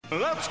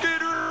Let's get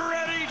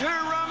ready to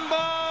rumble!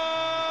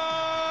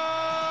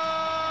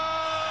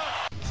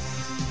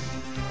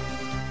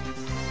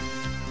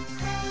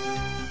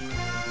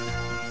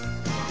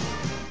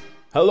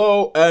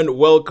 Hello and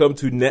welcome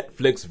to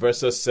Netflix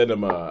vs.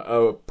 Cinema,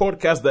 a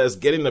podcast that is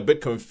getting a bit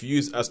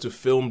confused as to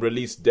film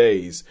release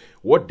days.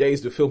 What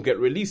days do film get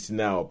released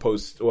now,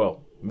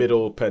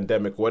 middle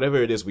pandemic,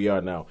 whatever it is we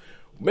are now.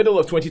 Middle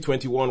of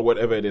 2021,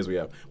 whatever it is we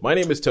have. My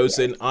name is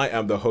Tosin. I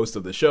am the host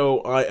of the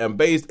show. I am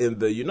based in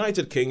the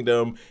United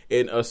Kingdom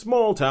in a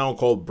small town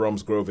called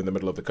Bromsgrove in the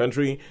middle of the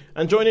country.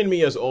 And joining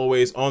me as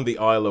always on the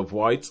Isle of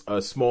Wight,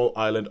 a small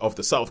island off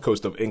the south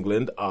coast of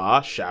England,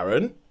 are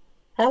Sharon.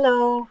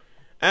 Hello.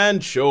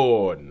 And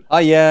Sean. Oh,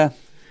 yeah.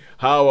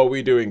 How are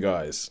we doing,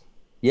 guys?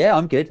 Yeah,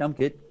 I'm good.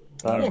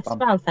 Yes,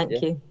 well, thank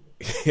you.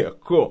 Yeah,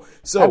 cool.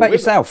 So, how about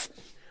yourself?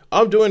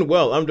 I'm doing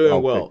well. I'm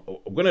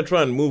well. I'm going to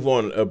try and move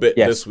on a bit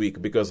this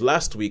week because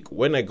last week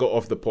when I got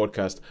off the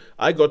podcast,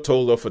 I got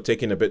told off for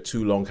taking a bit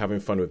too long having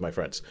fun with my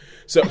friends.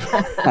 So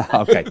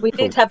Okay. We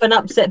did have an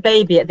upset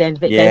baby at the end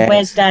of it. Yes.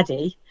 Where's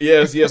Daddy?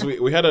 Yes,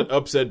 we had an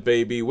upset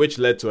baby, which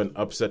led to an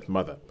upset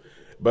mother.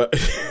 But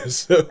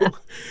so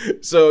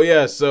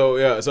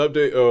I'm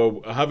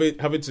doing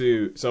having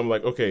to. So I'm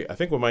like, okay, I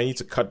think we might need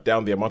to cut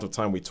down the amount of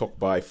time we talk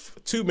by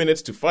 2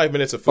 minutes to 5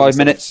 minutes of film. 5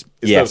 minutes,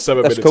 instead of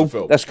 7 minutes cool. of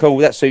film. That's cool.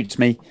 That suits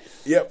me.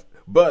 Yep.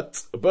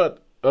 But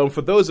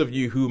for those of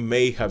you who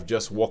may have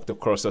just walked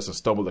across us and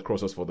stumbled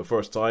across us for the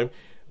first time,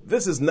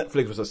 this is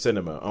Netflix vs.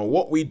 Cinema, and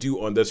what we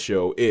do on this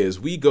show is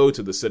we go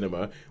to the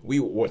cinema.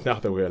 Now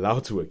that we're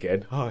allowed to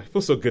again, it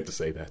feels so good to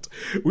say that.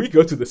 We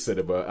go to the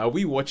cinema and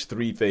we watch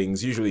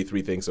usually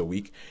three things a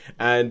week,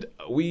 and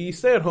we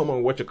stay at home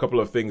and watch a couple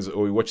of things,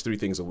 or we watch 3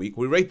 things a week.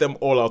 We rate them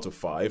all out of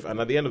 5,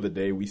 and at the end of the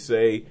day, we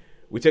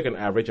take an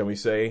average and we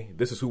say,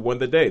 this is who won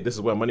the day. This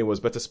is where money was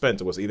better spent.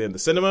 It was either in the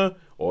cinema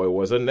or it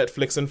was on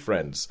Netflix and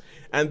Friends.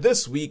 And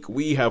this week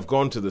we have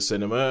gone to the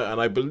cinema, and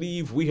I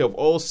believe we have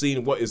all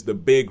seen what is the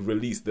big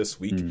release this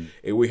week.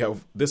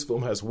 This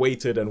film has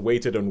waited and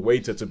waited and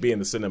waited to be in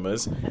the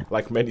cinemas,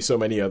 like so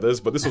many others.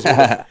 But this was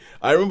I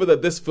remember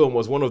that this film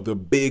was one of the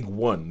big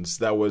ones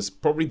that was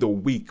probably the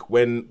week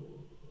when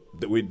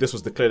this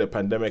was declared a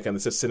pandemic and they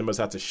said cinemas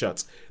had to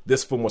shut.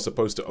 This film was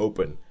supposed to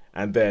open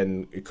and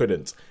then it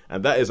couldn't,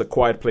 and that is A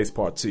Quiet Place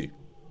Part 2.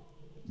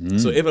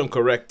 So if I'm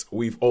correct,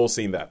 we've all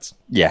seen that.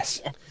 Yes.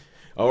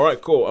 All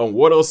right, cool.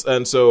 What else?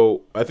 And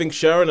so I think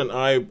Sharon and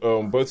I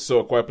both saw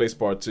A Quiet Place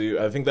Part 2.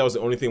 I think that was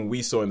the only thing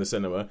we saw in the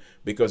cinema,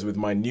 because with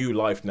my new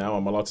life now,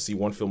 I'm allowed to see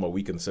 1 film a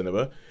week in the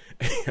cinema.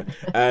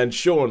 And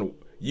Sean,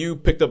 you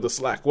picked up the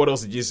slack. What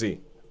else did you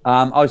see?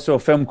 I saw a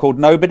film called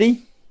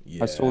Nobody.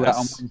 Yes. I saw that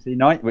on Wednesday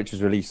night, which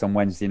was released on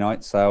Wednesday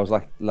night, so I was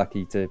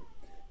lucky to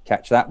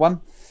catch that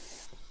one.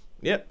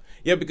 Yep.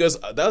 Yeah, because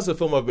that's a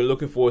film I've been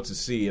looking forward to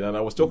seeing, and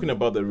I was talking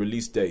about the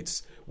release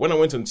dates. When I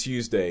went on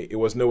Tuesday, it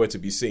was nowhere to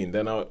be seen.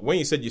 Then when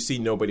you said you see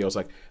Nobody, I was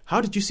like, how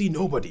did you see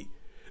Nobody?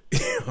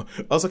 I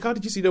was like, how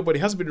did you see Nobody?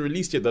 It hasn't been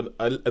released yet. Then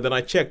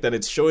I checked, and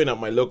it's showing at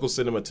my local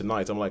cinema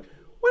tonight. I'm like,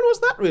 when was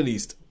that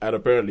released? And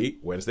apparently,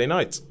 Wednesday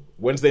night.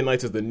 Wednesday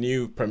night is the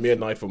new premiere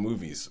night for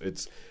movies.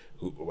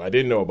 I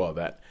didn't know about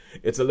that.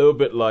 It's a little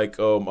bit like,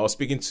 I was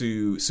speaking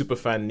to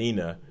superfan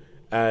Nina,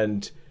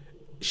 and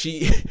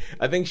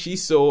I think she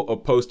saw a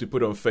post we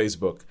put on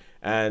Facebook,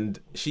 and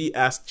she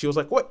was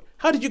like, what?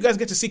 How did you guys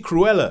get to see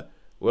Cruella?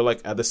 We're like,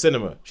 at the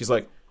cinema. She's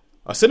like,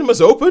 are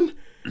cinemas open?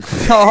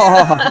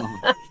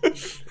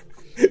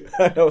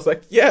 And I was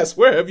like, yes,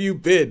 where have you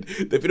been?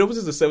 They've been open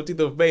since the 17th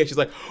of May. And she's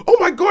like, oh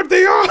my God,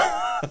 they are!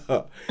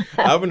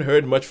 I haven't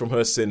heard much from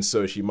her since,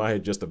 so she might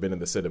have just been in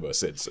the cinema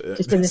since.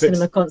 Just been in the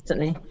cinema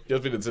constantly.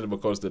 Just been in the cinema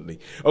constantly.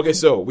 Okay,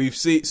 so we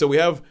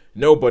have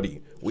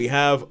Nobody. We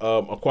have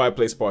A Quiet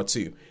Place Part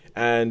 2.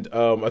 And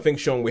I think,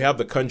 Sean, we have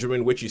The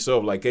Conjuring, which you sort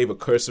of like gave a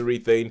cursory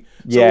thing.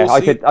 So yeah,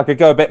 I could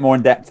go a bit more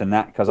in depth than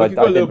that, because I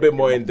go a little bit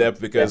more in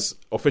depth because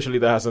officially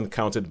that hasn't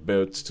counted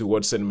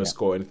towards cinema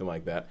score or anything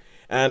like that.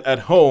 And at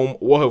home,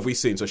 what have we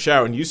seen? So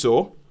Sharon, you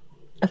saw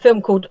a film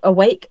called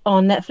Awake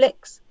on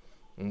Netflix.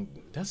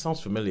 That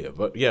sounds familiar,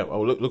 but yeah,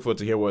 I'll look forward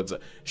to hear what.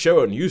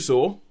 Sharon, you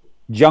saw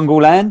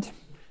Jungleland,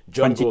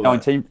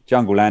 2019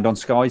 Jungleland on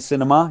Sky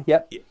Cinema.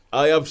 Yep.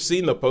 I have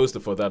seen the poster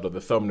for that, or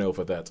the thumbnail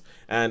for that,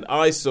 and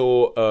I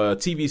saw a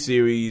TV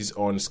series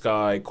on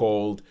Sky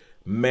called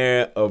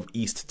Mayor of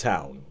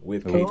Easttown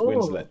with Kate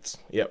Winslet.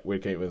 Yeah,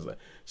 with Kate Winslet.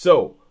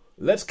 So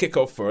let's kick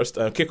off first,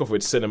 kick off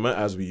with cinema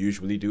as we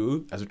usually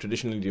do, as we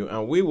traditionally do,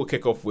 and we will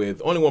kick off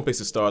with only one place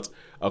to start: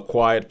 A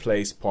Quiet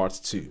Place Part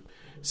 2.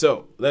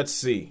 So let's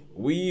see.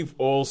 We've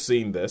all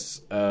seen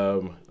this.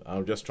 I'm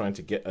just trying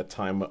to get a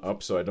timer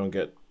up so I don't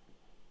get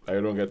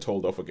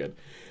told off again.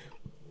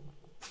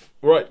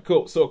 Right,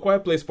 cool. So, A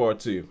Quiet Place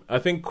Part 2. I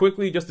think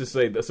quickly just to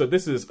say, so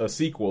this is a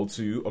sequel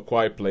to A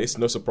Quiet Place,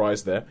 no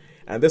surprise there.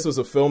 And this was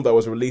a film that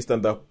was released,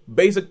 and the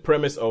basic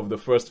premise of the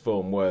first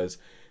film was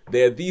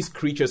there are these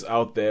creatures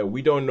out there.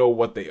 We don't know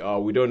what they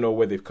are. We don't know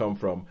where they've come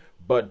from,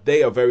 but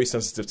they are very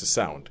sensitive to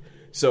sound.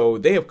 So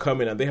they have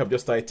come in and they have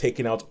just started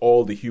taking out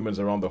all the humans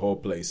around the whole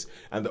place.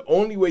 And the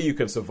only way you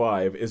can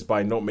survive is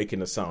by not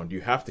making a sound.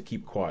 You have to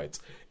keep quiet.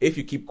 If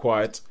you keep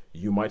quiet,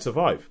 you might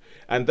survive.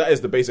 And that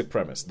is the basic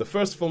premise. The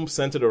first film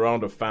centered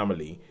around a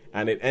family,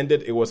 and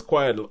it was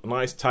quite a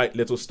nice, tight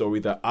little story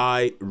that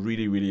I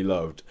really, really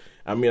loved.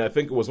 I mean, I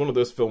think it was one of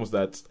those films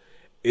that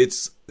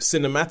it's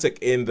cinematic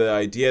in the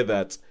idea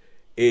that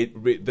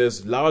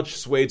there's large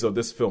swathes of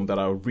this film that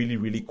are really,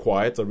 really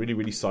quiet, are really,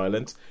 really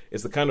silent.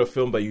 It's the kind of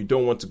film that you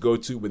don't want to go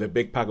to with a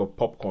big pack of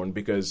popcorn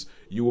because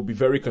you will be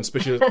very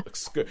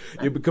conspicuous.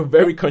 You become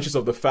very conscious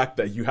of the fact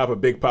that you have a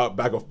big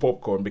bag of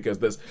popcorn because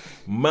there's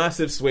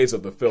massive swathes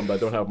of the film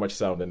that don't have much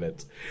sound in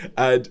it.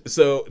 And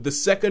so the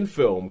second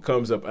film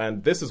comes up,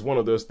 and this is one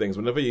of those things.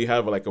 Whenever you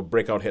have like a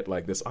breakout hit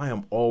like this, I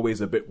am always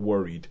a bit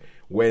worried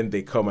when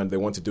they come and they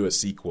want to do a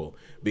sequel,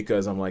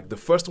 because I'm like, the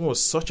first one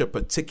was such a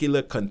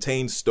particular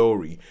contained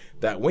story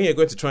that when you're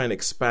going to try and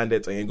expand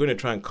it and you're going to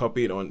try and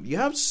copy it on,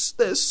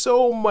 there's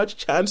so much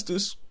chance to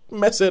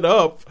mess it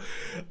up.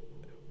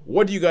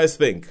 What do you guys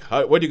think?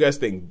 What do you guys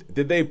think?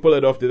 Did they pull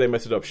it off? Did they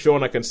mess it up?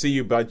 Sean, I can see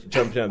you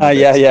jumping.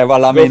 Yeah.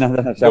 Well, I mean,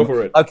 go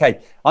for it. Okay,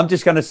 I'm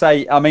just going to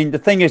say, I mean, the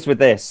thing is with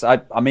this,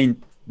 I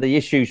mean, the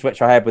issues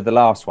which I had with the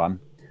last one,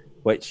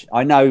 which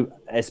I know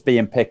it's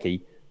being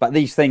picky, but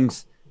these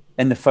things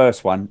in the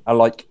first one are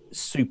like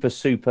super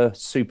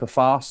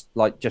fast,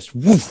 like just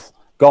woof,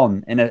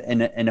 gone in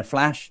a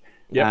flash.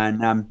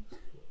 Yeah.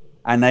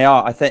 And they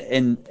are, I think,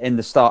 in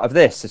the start of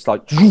this, it's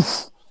like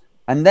woof,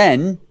 and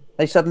then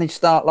they suddenly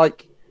start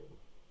like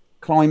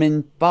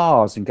climbing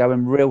bars and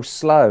going real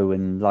slow,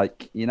 and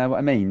like, you know what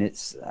I mean?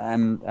 It's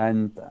and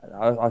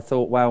I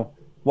thought, well,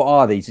 what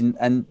are these?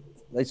 And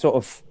they sort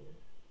of,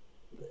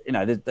 you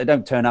know, they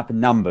don't turn up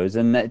in numbers,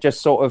 and it just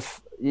sort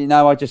of, you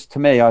know, I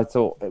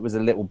thought it was a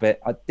little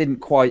bit. I didn't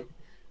quite.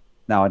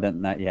 No, I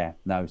don't know. Yeah,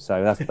 no.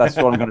 So that's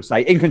what I'm going to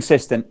say.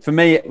 Inconsistent for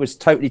me. It was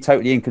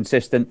totally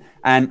inconsistent,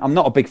 and I'm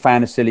not a big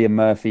fan of Cillian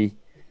Murphy.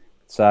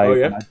 So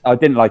you know, I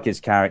didn't like his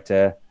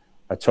character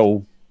at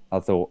all. I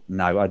thought,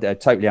 no,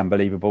 totally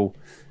unbelievable.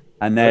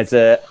 And there's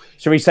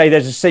shall we say,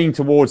 there's a scene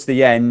towards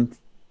the end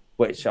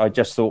which I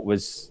just thought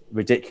was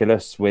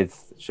ridiculous.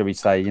 With, shall we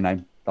say, you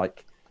know,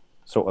 like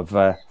sort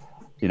of.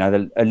 You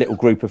know, a little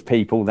group of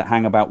people that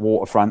hang about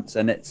waterfronts,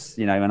 and it's,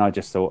 you know, and I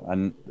just thought,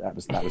 and that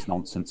was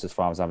nonsense as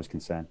far as I was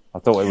concerned. I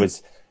thought it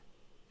was,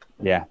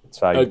 yeah.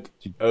 So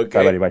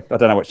okay. Anyway, I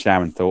don't know what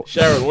Sharon thought.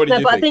 Sharon, what did you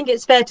think? But I think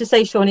it's fair to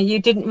say, Shawnee, you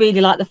didn't really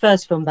like the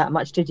first film that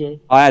much, did you?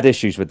 I had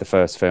issues with the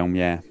first film,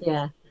 yeah.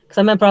 Yeah, because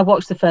I remember I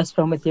watched the first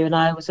film with you, and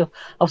I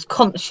was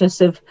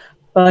conscious of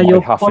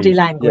your huffy body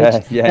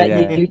language.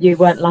 You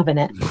weren't loving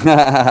it.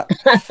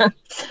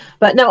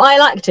 But no, I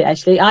liked it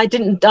actually. I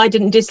didn't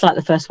dislike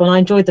the first one. I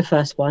enjoyed the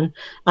first one,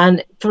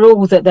 and for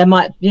all that there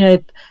might, you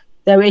know,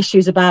 there are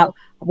issues about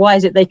why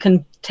is it they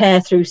can tear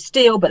through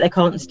steel but they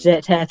can't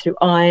tear through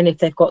iron if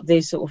they've got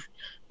these sort of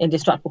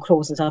indestructible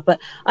claws and stuff. But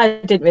I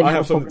didn't really. I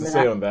have something to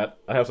say on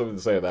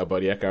that.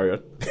 But yeah, carry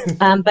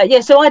on. But yeah,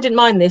 so I didn't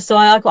mind this. So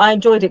I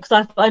enjoyed it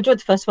because I enjoyed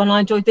the first one.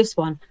 I enjoyed this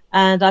one,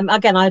 and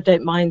again, I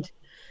don't mind.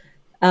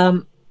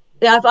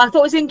 Yeah, I thought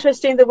it was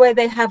interesting the way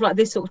they have like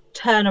this sort of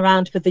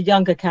turnaround for the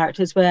younger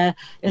characters, where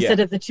instead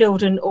of the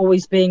children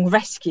always being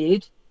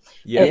rescued,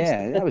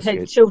 that was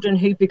good. Children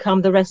who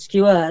become the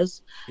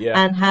rescuers,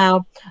 and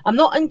how I'm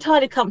not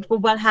entirely comfortable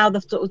about how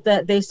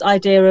this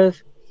idea of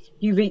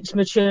you reach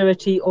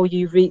maturity or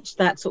you reach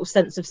that sort of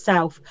sense of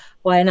self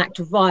by an act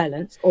of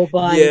violence or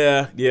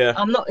by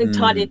I'm not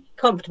entirely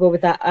comfortable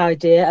with that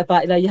idea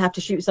about, you know, you have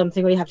to shoot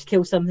something or you have to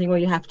kill something or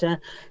you have to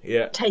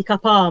take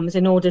up arms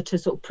in order to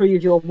sort of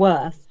prove your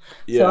worth.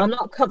 So I'm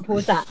not comfortable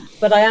with that,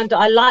 but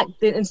I like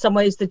in some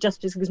ways the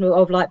justification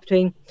of like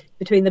between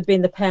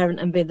being the parent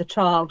and being the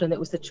child, and it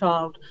was the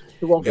child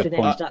who often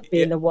ended up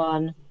being the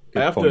one. I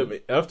have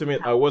to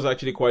admit, I was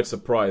actually quite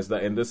surprised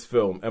that in this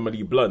film,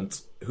 Emily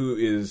Blunt, who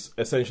is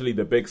essentially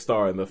the big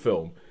star in the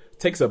film,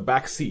 takes a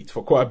back seat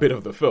for quite a bit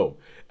of the film.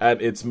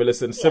 And it's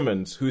Millicent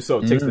Simmons who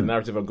sort of takes the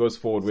narrative and goes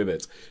forward with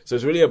it. So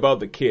it's really about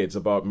the kids,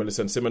 about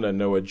Millicent Simmons and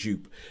Noah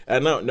Jupe.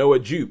 And now Noah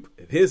Jupe,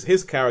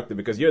 his character,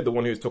 because you're the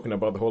one who's talking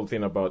about the whole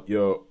thing about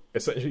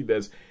essentially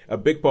there's a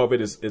big part of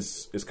it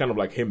is kind of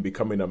like him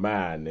becoming a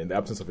man in the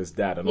absence of his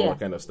dad and all that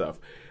kind of stuff.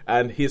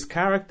 And his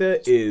character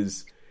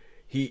is...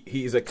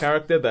 He's a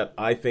character that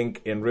I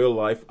think in real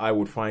life I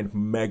would find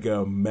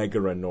mega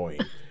annoying.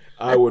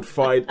 I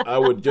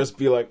would just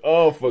be like,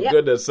 oh, for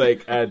goodness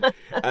sake.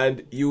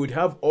 And you would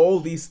have all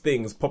these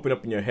things popping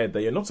up in your head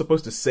that you're not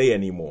supposed to say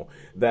anymore.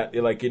 That,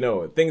 like, you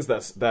know, things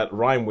that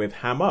rhyme with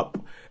ham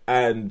up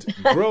and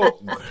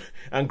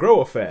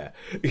grow a fair.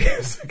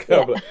 Yes,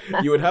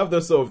 you would have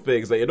those sort of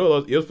things that you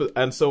know.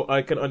 And so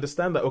I can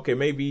understand that. Okay,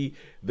 maybe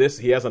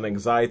he has an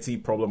anxiety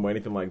problem or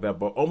anything like that.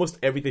 But almost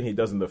everything he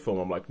does in the film,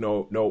 I'm like,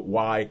 no,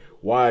 why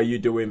are you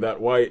doing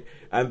that? Why?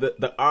 And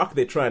the arc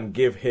they try and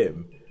give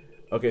him.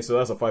 Okay, so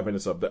that's a 5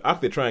 minutes up. The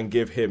arc they try and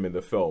give him in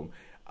the film,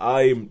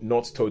 I'm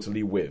not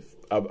totally with.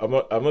 I'm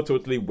not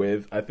totally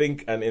with. I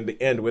think, and in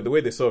the end, with the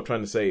way they sort of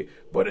trying to say,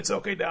 but it's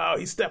okay now,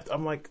 he stepped.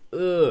 I'm like,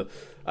 ugh,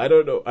 I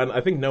don't know. And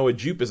I think Noah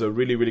Jupe is a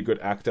really, really good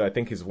actor. I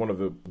think he's one of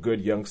the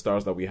good young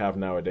stars that we have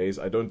nowadays.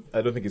 I don't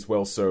think he's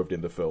well served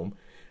in the film.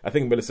 I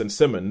think Millicent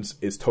Simmons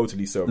is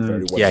totally served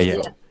very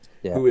well.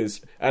 Yeah. Who is,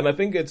 and I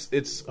think it's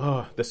there's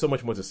so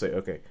much more to say.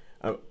 Okay,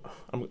 I'm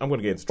going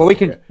to get into. Well,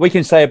 we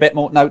can say a bit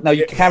more. No,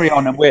 you carry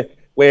on, and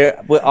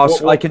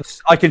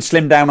I can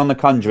slim down on The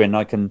Conjuring.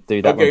 I can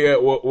do that. Okay,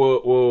 one.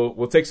 Yeah,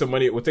 we'll take some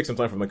money. We'll take some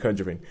time from The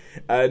Conjuring,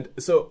 and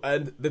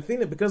the thing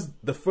that, because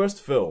the first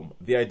film,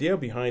 the idea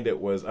behind it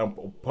was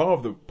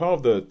part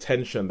of the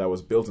tension that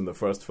was built in the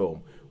first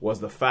film was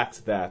the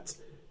fact that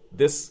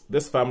this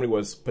family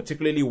was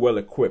particularly well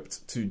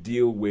equipped to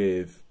deal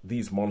with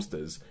these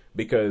monsters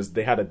because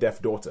they had a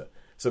deaf daughter.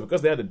 So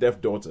because they had a deaf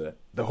daughter,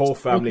 the whole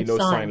family knows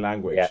sign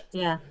language.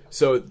 Yeah.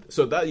 So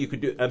that you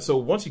could do, and so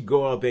once you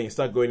go out there and you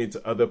start going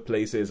into other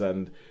places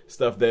and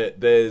stuff,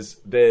 there's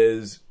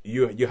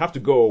you have to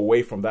go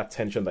away from that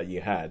tension that you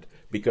had,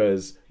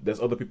 because there's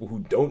other people who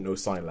don't know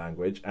sign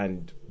language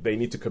and they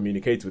need to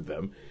communicate with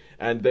them.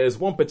 And there's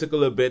one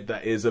particular bit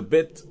that is a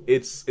bit,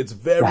 it's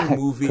very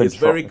movie, it's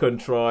very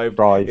contrived,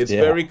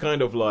 very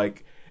kind of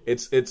like,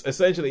 it's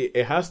essentially,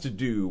 it has to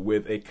do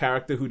with a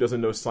character who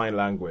doesn't know sign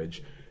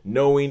language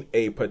knowing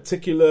a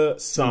particular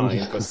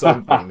sign for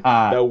something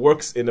that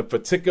works in a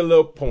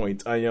particular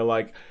point, and you're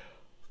like,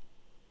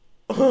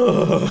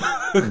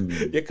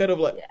 you're kind of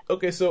like,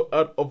 okay, so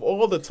out of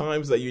all the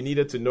times that you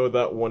needed to know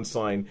that one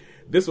sign,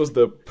 this was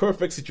the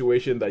perfect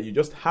situation that you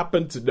just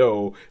happened to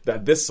know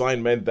that this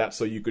sign meant that,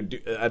 so you could do,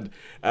 and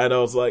I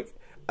was like,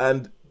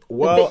 and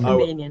while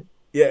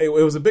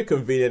it was a bit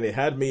convenient. It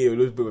had me a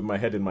little bit with my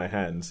head in my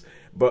hands,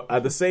 but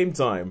at the same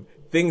time,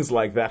 things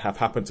like that have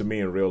happened to me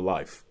in real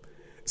life.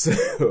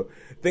 So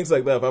things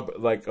like that have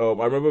happened. Like I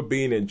remember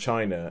being in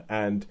China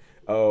and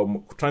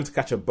trying to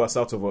catch a bus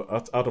out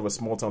of a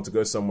small town to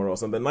go somewhere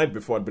else. And the night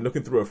before, I'd been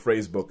looking through a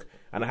phrase book,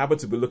 and I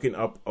happened to be looking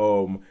up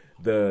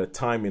the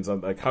timings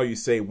on like how you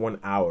say 1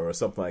 hour or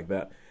something like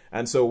that.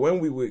 And so when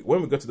we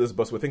got to this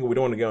bus, we're thinking we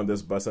don't want to get on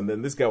this bus, and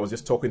then this guy was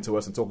just talking to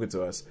us,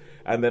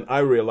 and then I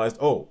realized,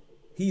 oh,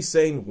 he's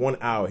saying 1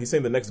 hour. He's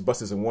saying the next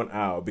bus is in 1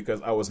 hour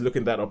because I was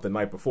looking that up the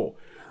night before.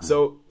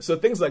 So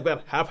things like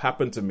that have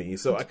happened to me.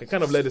 So I can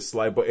kind of let it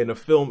slide. But in a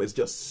film, it's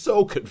just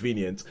so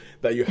convenient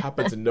that you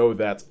happen to know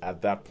that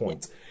at that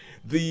point.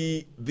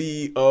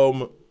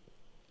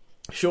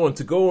 Sean,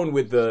 to go on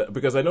with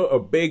because I know a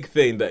big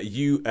thing that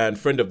you and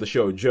friend of the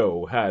show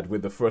Joe had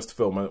with the first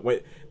film,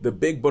 the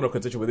big bone of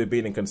contention with it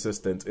being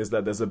inconsistent is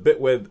that there's a bit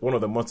where one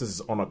of the monsters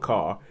is on a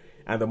car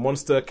and the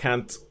monster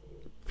can't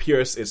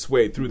pierce its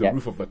way through the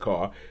roof of the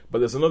car, but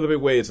there's another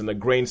bit where it's in a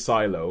grain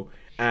silo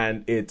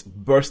and it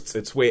bursts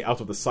its way out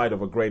of the side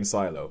of a grain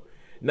silo.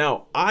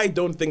 Now, I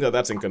don't think that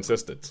that's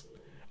inconsistent.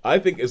 I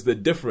think it's the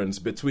difference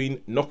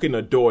between knocking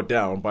a door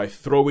down by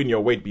throwing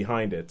your weight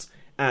behind it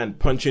and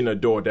punching a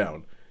door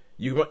down.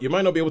 You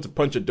might not be able to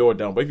punch a door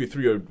down, but if you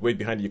threw your weight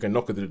behind it, you can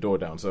knock the door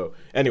down. So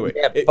anyway,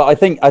 but I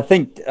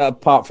think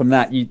apart from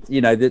that,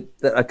 you know,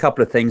 a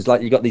couple of things,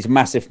 like you got these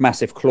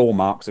massive claw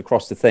marks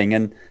across the thing,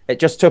 and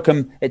it just took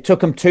them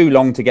too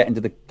long to get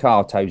into the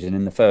car, Tosin,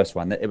 in the first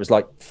one. It was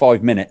like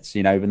 5 minutes,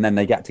 you know, and then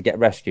they got to get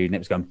rescued, and it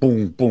was going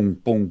boom, boom,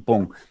 boom,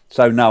 boom.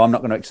 So no, I'm not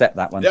going to accept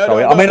that one.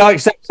 Sorry, I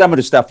accept some of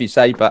the stuff you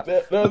say, but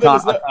with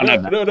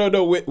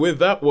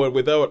that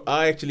one,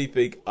 I actually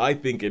think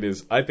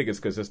it's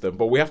consistent,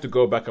 but we have to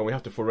go back and we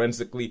have to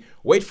forensically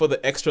wait for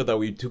the extra that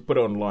we put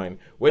online.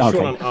 Where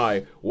Sean and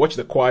I watch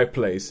The Quiet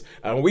Place,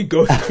 and we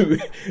go through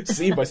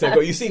scene by scene.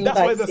 You see, that's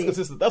why that's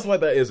consistent. That's why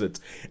that isn't.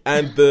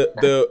 And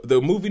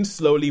the moving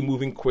slowly,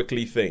 moving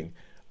quickly thing.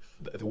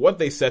 What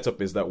they set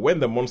up is that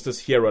when the monsters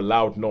hear a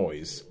loud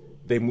noise,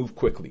 they move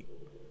quickly.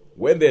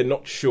 When they're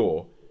not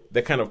sure,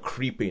 they're kind of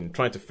creeping,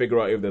 trying to figure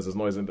out if there's a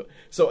noise.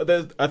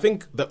 So I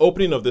think the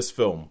opening of this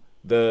film,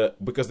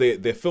 because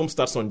the film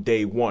starts on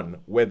day one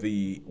where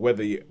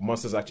the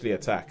monsters actually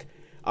attack.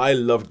 I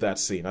loved that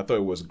scene. I thought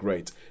it was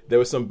great. There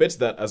were some bits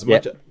that, as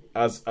much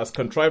as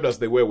contrived as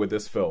they were with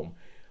this film,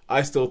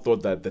 I still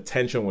thought that the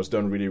tension was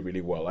done really,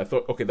 really well. I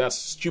thought, okay, that's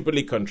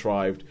stupidly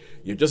contrived.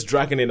 You're just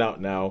dragging it out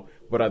now,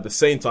 but at the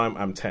same time,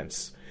 I'm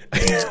tense.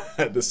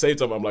 At the same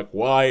time, I'm like,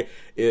 why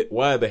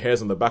are the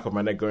hairs on the back of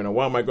my neck going on?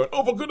 Why am I going,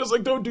 oh, for goodness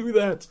sake, don't do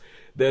that.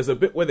 There's a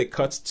bit where they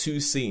cut two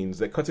scenes.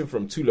 They're cutting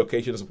from two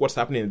locations. What's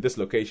happening in this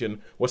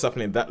location? What's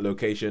happening in that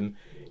location?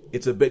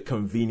 It's a bit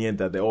convenient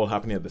that they're all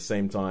happening at the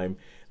same time.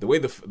 The way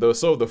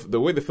the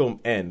way the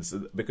film ends,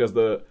 because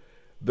the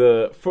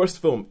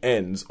first film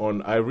ends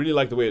on, I really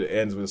like the way it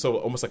ends with sort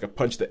of almost like a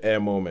punch the air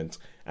moment,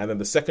 and then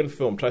the second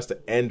film tries to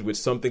end with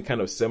something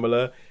kind of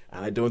similar,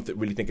 and I don't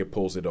really think it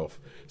pulls it off.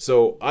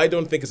 So I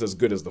don't think it's as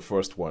good as the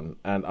first one,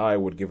 and I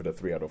would give it a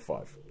 3 out of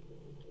 5.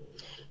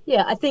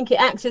 Yeah, I think it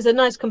acts as a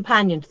nice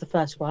companion to the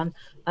first one,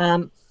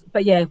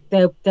 but yeah,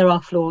 there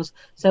are flaws.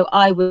 So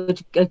I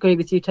would agree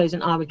with you,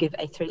 Tosin. I would give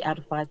it a 3 out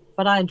of 5,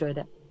 but I enjoyed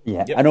it.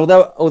 Yeah, Yep. and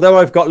although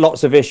I've got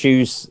lots of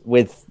issues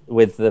with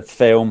the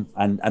film,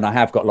 and I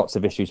have got lots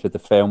of issues with the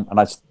film, and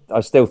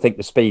I still think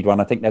the speed one.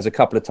 I think there's a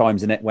couple of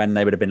times in it when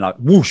they would have been like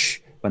whoosh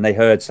when they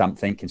heard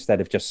something instead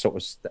of just sort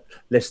of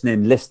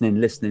listening. They'd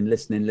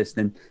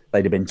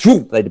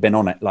have been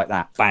on it like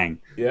that. Bang.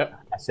 Yeah.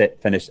 That's it.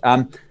 Finished.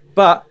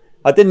 But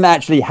I didn't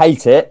actually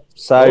hate it.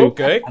 So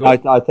Okay, cool.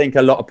 I think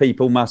a lot of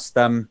people must.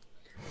 I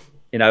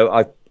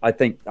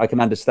think I can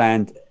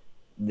understand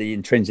the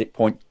intrinsic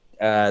point.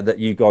 That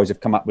you guys have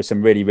come up with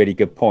some really, really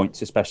good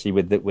points, especially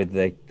with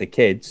the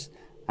kids.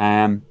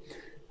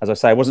 As I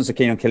say, I wasn't so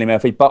keen on Cillian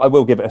Murphy, but I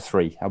will give it a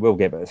 3.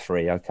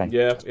 Okay.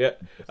 Yeah.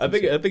 I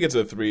think it's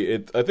a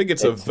 3. I think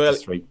it's a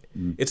 3.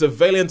 It's a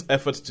valiant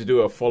effort to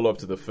do a follow up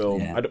to the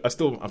film. Yeah. I'm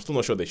still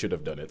not sure they should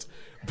have done it.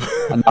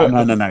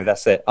 No.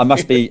 That's it. I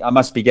must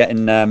be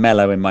getting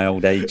mellow in my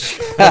old age.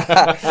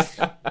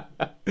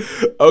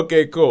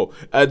 Okay, cool.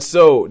 And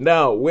so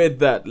now with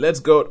that, let's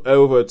go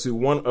over to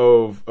one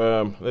of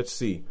let's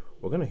see.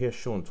 We're gonna hear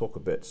Sean talk a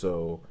bit.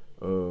 So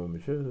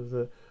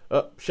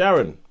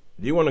Sharon,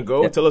 do you want to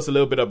go? Yep. Tell us a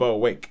little bit about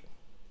Awake.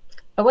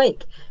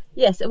 Awake.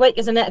 Yes, Awake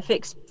is a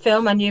Netflix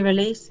film, a new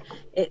release.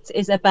 It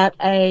is about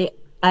a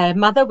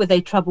mother with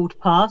a troubled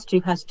past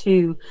who has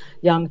 2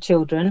 young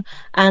children,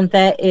 and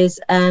there is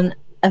an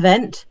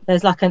event.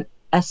 There's like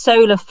a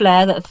solar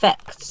flare that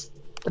affects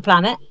the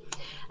planet,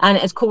 and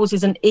it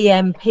causes an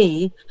EMP,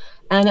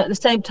 and at the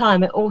same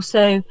time it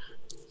also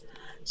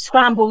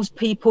scrambles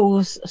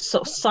people's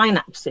sort of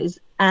synapses,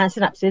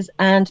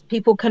 and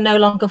people can no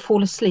longer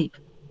fall asleep.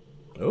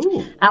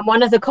 Oh. And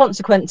one of the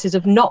consequences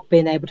of not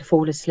being able to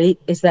fall asleep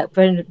is that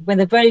when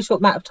a very short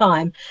amount of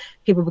time,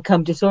 people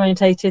become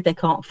disorientated, they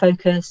can't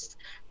focus,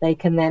 they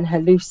can then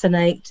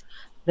hallucinate,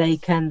 they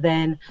can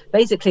then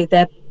basically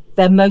their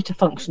motor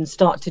functions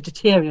start to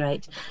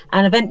deteriorate,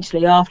 and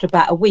eventually after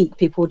about a week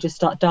people just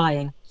start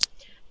dying.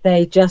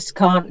 They just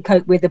can't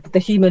cope with the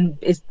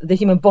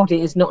human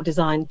body is not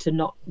designed to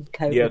not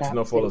cope. Yeah, to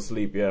not fall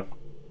asleep. Yeah.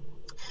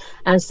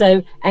 And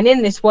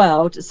in this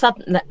world,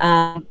 suddenly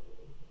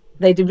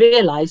they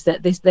realise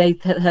that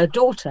her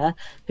daughter,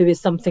 who is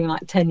something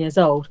like 10 years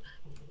old,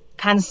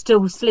 can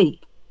still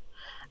sleep.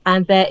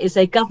 And there is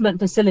a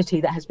government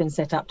facility that has been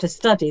set up to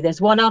study.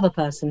 There's one other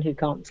person who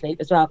can't sleep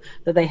as well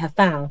that they have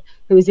found,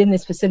 who is in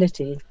this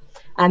facility,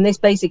 and this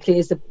basically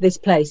is this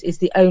place is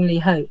the only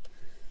hope.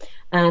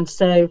 And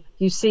so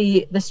you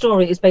see the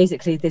story is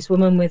basically this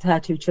woman with her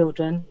 2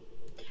 children,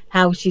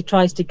 how she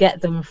tries to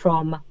get them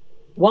from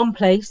one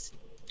place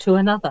to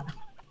another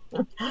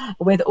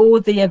with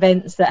all the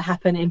events that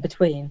happen in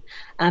between.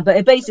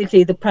 But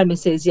basically the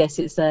premise is, yes,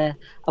 it's a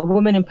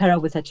woman in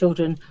peril with her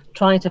children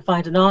trying to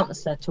find an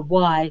answer to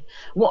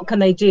what can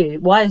they do?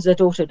 Why is their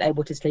daughter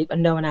able to sleep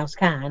and no one else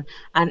can?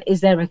 And is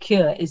there a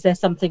cure? Is there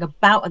something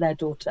about her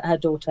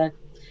daughter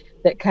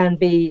that can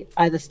be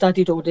either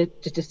studied or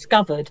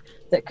discovered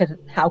that could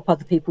help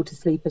other people to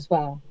sleep as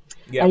well?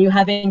 Yeah. And you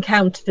have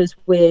encounters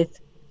with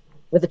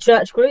a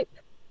church group.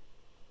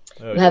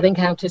 You have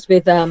encounters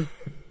with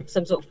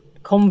some sort of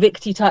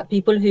convicty type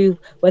people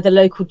where the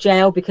local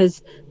jail,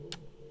 because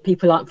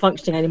people aren't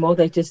functioning anymore.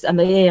 They just, and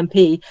the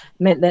EMP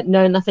meant that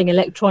nothing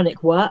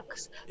electronic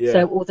works. Yeah.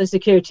 So all the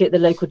security at the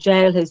local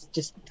jail has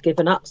just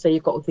given up. So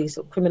you've got all these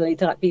sort of criminally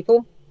type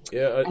people.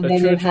 Yeah, a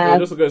church. I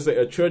was also going to say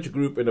a church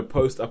group in a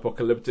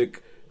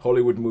post-apocalyptic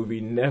Hollywood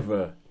movie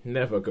never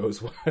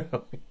goes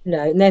well.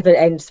 No, it never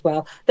ends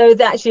well. Though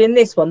actually in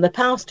this one, the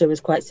pastor was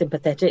quite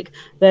sympathetic.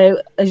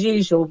 Though, as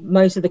usual,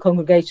 most of the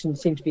congregation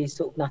seem to be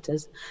sort of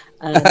nutters.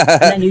 And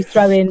then you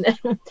throw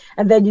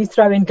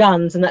in,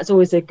 guns, and that's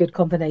always a good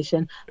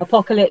combination.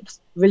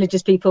 Apocalypse,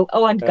 religious people,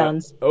 and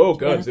guns.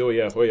 Guns!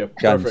 Yeah. Oh yeah,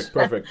 guns.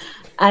 Perfect.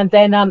 And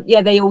then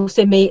they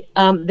also meet.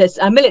 There's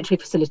a military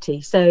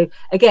facility. So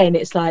again,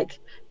 it's like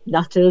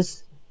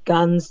nutters,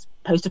 guns,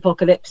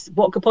 post-apocalypse.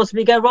 What could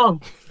possibly go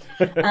wrong?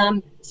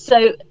 It's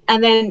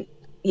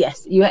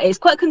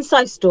quite a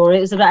concise story.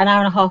 It's about an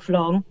hour and a half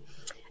long,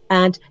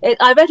 and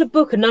I read a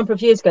book a number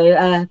of years ago,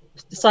 a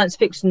science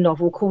fiction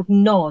novel called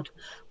Nod,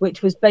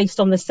 which was based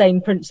on the same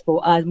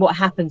principle as what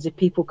happens if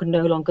people can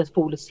no longer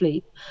fall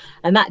asleep,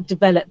 and that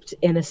developed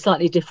in a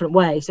slightly different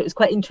way. So it was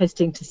quite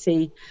interesting to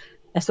see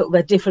a sort of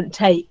a different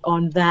take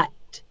on that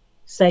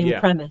same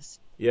premise.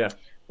 Yeah.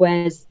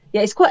 Whereas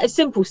it's quite a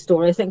simple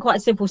story, I think, quite a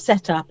simple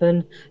setup,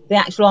 and the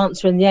actual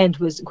answer in the end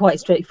was quite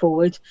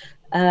straightforward.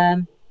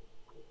 Not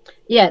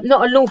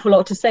an awful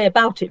lot to say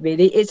about it,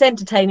 really. It's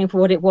entertaining for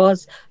what it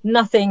was,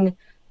 nothing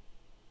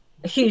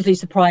hugely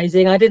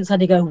surprising. I didn't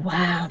suddenly go,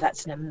 wow,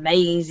 that's an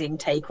amazing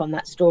take on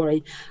that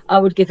story. I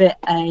would give it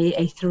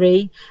a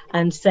 3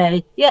 and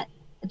say,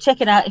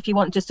 check it out if you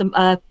want just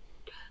a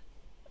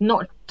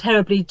not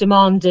terribly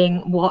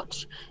demanding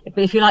watch.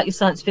 But if you like your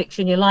science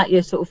fiction, you like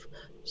your sort of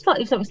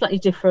something slightly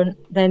different,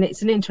 then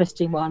it's an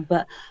interesting one.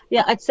 But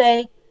I'd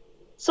say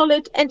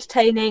solid,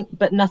 entertaining,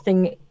 but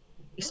nothing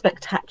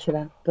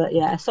spectacular. But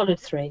a solid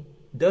 3.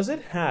 Does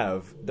it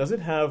have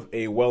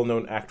a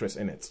well-known actress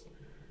in it?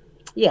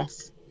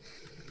 Yes.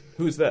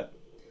 Who's that?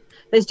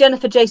 There's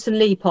Jennifer Jason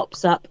Leigh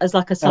pops up as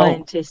like a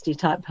scientist-y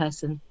type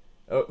person.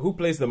 Who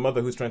plays the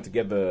mother who's trying to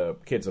get the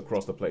kids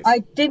across the place?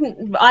 I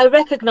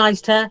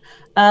recognised her,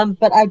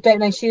 but I don't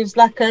know. She was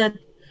like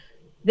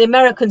the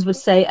Americans would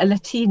say a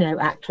Latino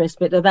actress,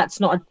 but that's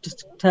not a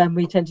term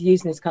we tend to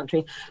use in this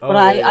country. But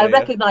I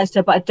recognised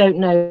her, but I don't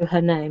know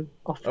her name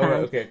offhand. Oh,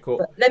 okay, cool.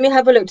 But let me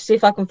have a look to see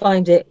if I can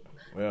find it.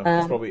 Yeah,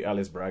 it's probably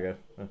Alice Braga.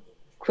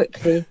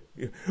 Quickly.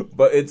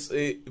 But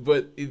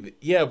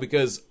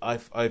because I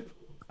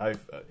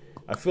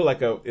feel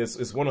like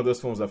it's one of those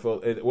films. I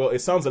feel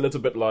it sounds a little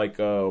bit like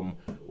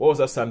what was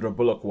that Sandra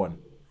Bullock one?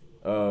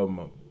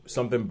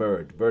 Something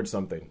bird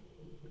something.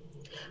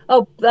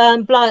 Oh,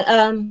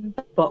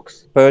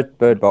 Box.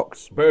 Bird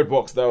Box. Bird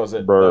Box. That was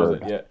it.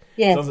 Yeah.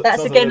 Yeah,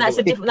 that's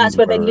a different. That's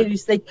where they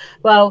lose the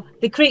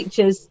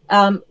creatures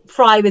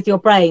fry with your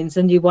brains,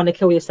 and you want to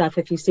kill yourself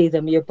if you see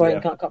them. Your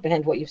brain can't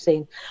comprehend what you've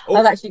seen. Oh.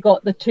 I've actually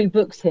got the 2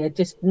 books here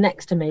just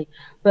next to me,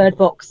 Bird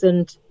Box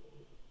and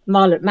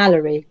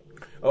Mallory.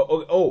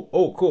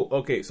 Oh, cool.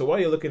 Okay, so while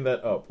you're looking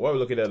that up,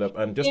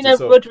 and just Gina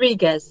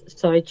Rodriguez.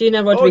 Sorry,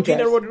 Gina Rodriguez. Oh,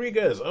 Gina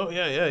Rodriguez. Oh,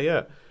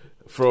 yeah.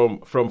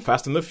 From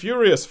Fast and the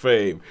Furious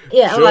fame.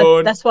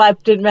 Yeah, that's why I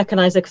didn't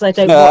recognise her because I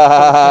don't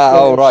watch.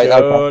 Oh, right.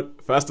 Okay.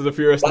 Fast and the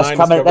Furious 9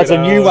 There's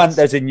a new one.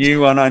 There's a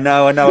new one. I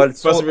know.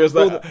 Fast and the Furious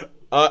 9.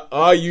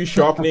 Are you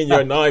sharpening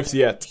your knives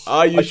yet?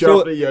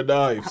 Your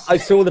knives? I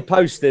saw the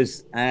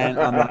posters, and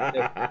I'm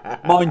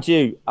like, mind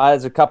you,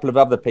 there's a couple of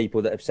other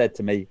people that have said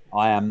to me,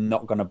 I am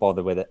not going to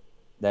bother with it.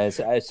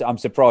 I'm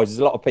surprised. There's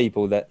a lot of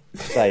people that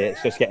say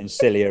it's just getting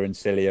sillier and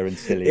sillier and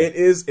sillier. It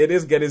is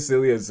getting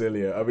sillier and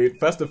sillier. I mean,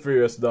 Fast and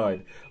Furious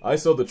 9. I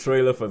saw the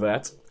trailer for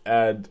that,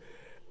 and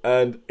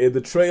in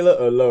the trailer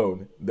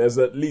alone, there's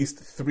at least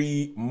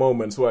 3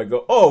 moments where I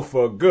go, "Oh,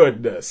 for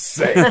goodness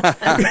sake!"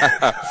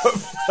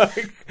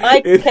 I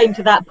came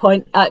to that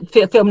point at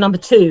film number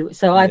 2,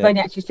 so I've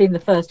only actually seen the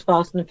first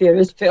Fast and the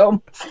Furious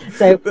film.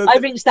 So I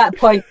reached that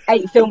point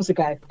 8 films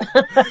ago.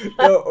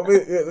 No, I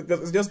mean, because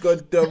it's just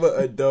got dumber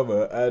and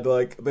dumber, and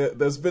like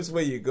there's bits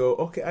where you go,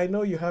 "Okay, I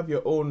know you have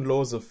your own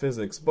laws of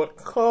physics, but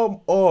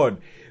come on."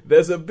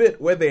 There's a bit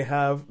in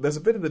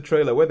the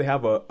trailer where they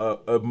have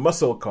a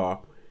muscle car.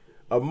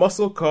 A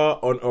muscle car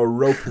on a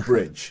rope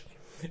bridge.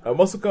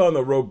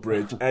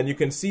 And you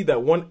can see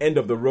that one end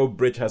of the rope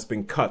bridge has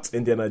been cut,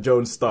 Indiana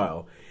Jones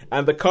style.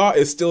 And the car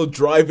is still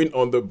driving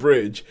on the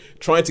bridge,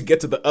 trying to get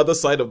to the other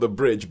side of the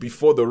bridge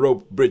before the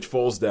rope bridge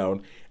falls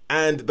down.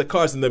 And the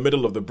car's in the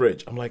middle of the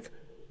bridge. I'm like,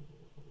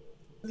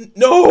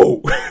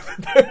 no!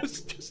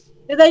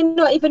 Do they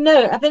not even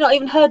know? Have they not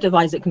even heard of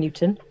Isaac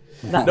Newton?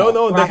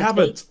 No, they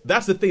haven't.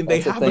 That's the thing.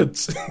 They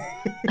haven't.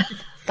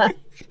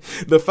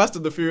 The Fast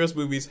and the Furious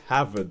movies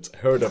haven't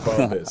heard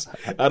about this,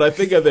 and I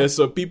think there's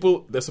some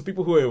people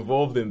who are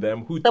involved in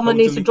them who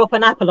needs to drop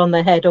an apple on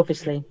their head,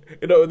 obviously.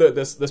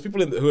 There's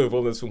people who are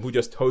involved in this film who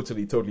just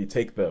totally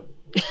take them,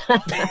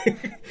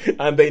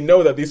 and they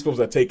know that these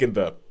films are taking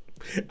them,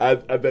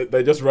 and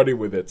they're just running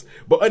with it.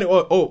 But anyway,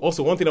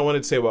 also one thing I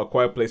wanted to say about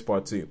Quiet Place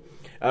Part 2.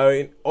 I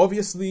mean,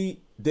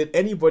 obviously, did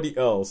anybody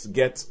else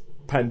get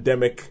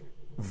pandemic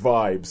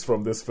vibes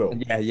from this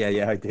film?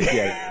 Yeah, I did.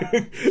 Yeah.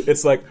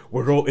 It's like,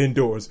 we're all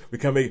indoors. You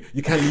can't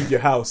leave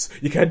your house.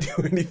 You can't do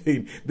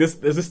anything. There's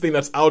this thing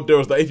that's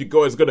outdoors that if you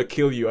go, it's gonna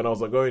kill you. And I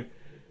was like going,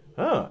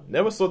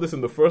 never saw this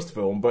in the first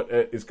film, but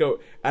it's go.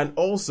 And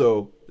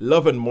also,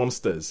 Love and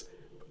Monsters.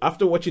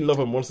 After watching Love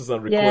and Monsters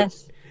and record,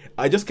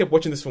 I just kept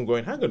watching this film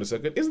going, hang on a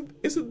second,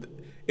 isn't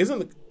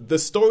the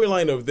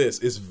storyline of this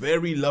is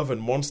very Love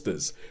and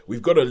Monsters.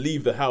 We've got to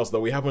leave the house that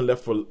we haven't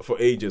left for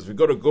ages. We've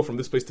got to go from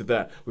this place to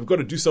that. We've got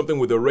to do something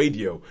with the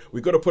radio.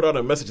 We've got to put out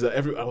a message that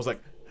I was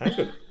like, hang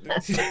on.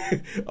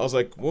 I was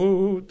like,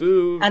 whoa,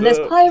 dude. And there's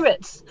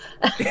pirates.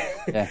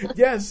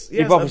 Yes.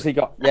 You've obviously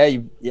got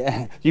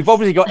You've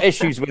obviously got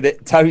issues with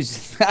it,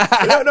 Toes.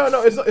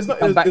 No. It's not.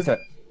 Come back to it.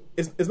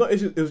 It's not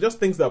issues. It was just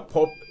things that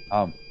popped.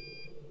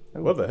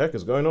 What the heck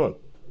is going on?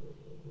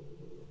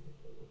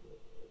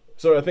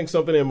 Sorry, I think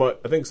something in my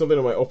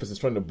office is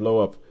trying to blow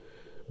up.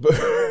 But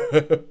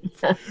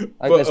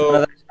I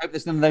hope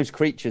there's none of those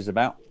creatures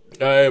about.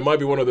 It might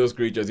be one of those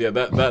creatures. Yeah,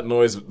 that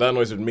noise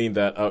would mean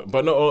that.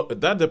 But no,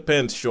 that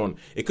depends, Sean.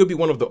 It could be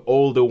one of the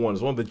older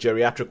ones, one of the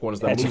geriatric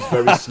ones that moves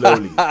very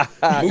slowly.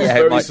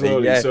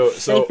 Slowly. So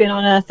they've been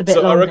on Earth a bit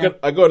longer. I reckon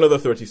I got another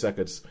 30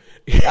 seconds.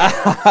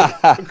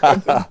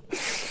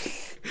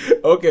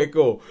 Okay,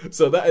 cool.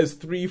 So that is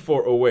 3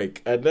 for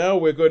Awake. And now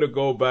we're going to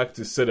go back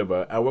to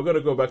cinema, and we're going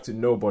to go back to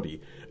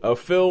Nobody, a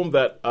film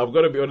that I'm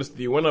going to be honest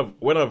with you,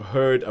 when I've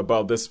heard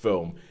about this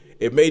film,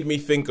 it made me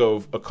think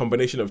of a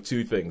combination of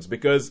 2 things,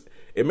 because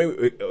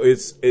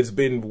it's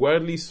been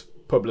widely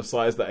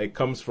publicized that it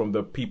comes from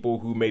the people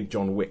who made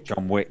John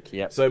Wick.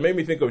 Yeah. So it made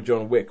me think of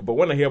John Wick, but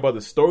when I hear about the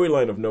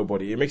storyline of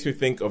Nobody, it makes me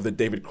think of the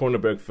David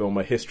Cronenberg film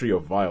A History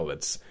of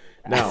Violence.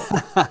 Now,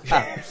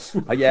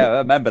 yeah, I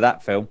remember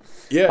that film.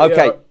 Yeah.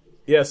 Okay.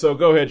 Yeah. So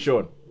go ahead,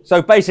 Sean.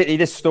 So basically,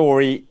 this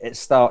story, it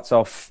starts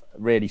off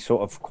really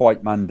sort of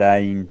quite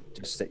mundane.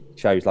 Just it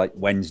shows like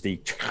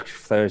Wednesday,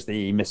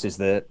 Thursday. He misses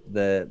the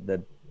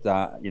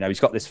he's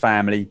got this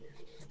family,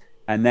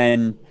 and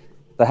then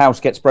the house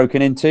gets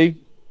broken into,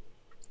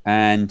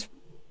 and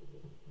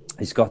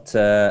he's got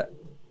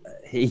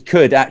he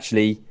could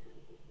actually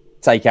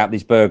take out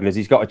these burglars.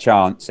 He's got a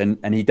chance,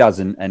 and he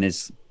doesn't,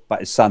 but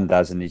his son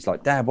does, and he's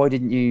like, Dad, why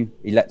didn't you?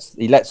 He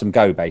lets them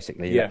go,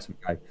 basically. He lets them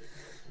go.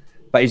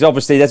 But there's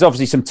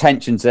obviously some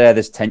tensions there.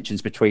 There's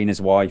tensions between his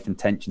wife and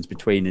tensions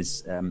between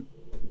his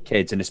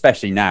kids, and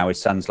especially now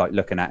his son's like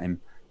looking at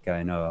him,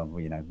 going, "Oh,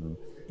 well,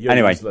 you're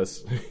anyway,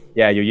 useless."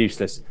 Yeah, you're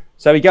useless.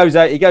 So he goes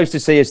out. He goes to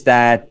see his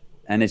dad,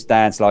 and his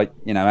dad's like,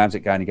 "How's it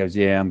going?" He goes,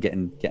 "Yeah, I'm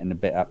getting a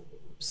bit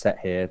upset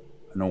here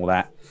and all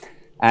that."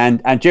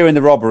 And during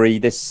the robbery,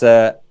 this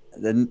the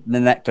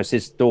necklace,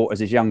 his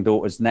young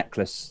daughter's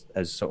necklace,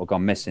 has sort of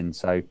gone missing.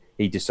 So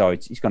he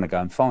decides he's going to go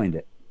and find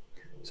it.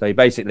 So he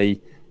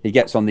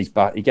gets on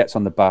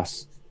the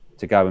bus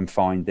to go and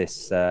find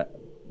this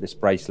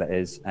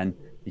bracelet and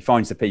he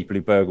finds the people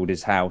who burgled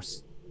his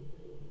house,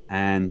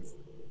 and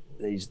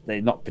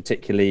they're not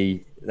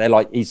particularly. They're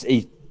like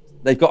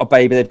they've got a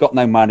baby, they've got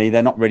no money,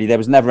 they're not really. There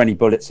was never any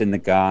bullets in the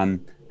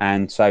gun,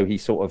 and so he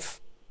sort of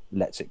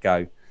lets it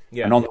go.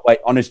 Yeah. And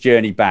on his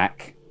journey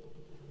back,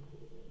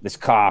 this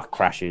car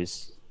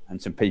crashes, and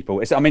some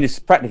people. It's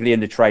practically in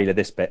the trailer,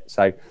 this bit.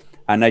 So,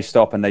 and they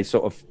stop and they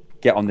sort of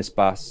get on this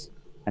bus,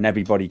 and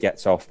everybody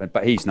gets off,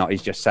 but he's not.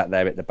 He's just sat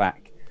there at the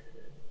back.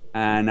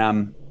 And I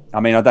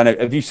don't know.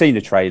 Have you seen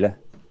the trailer?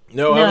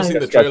 No, I haven't seen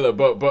the trailer,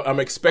 but I'm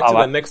expecting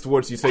the next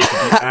words you say to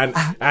be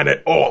and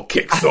it all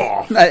kicks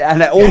off.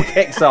 And it all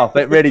kicks off.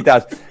 It really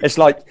does. It's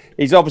like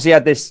he's obviously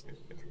had this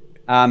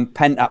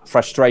pent up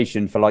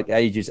frustration for like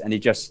ages, and he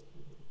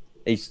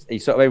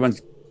sort of everyone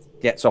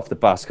gets off the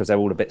bus because they're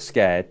all a bit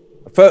scared.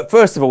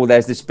 First of all,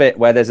 there's this bit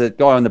where there's a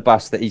guy on the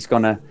bus that he's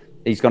gonna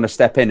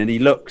step in, and he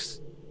looks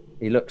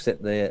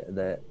at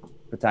the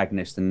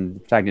protagonist, and the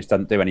protagonist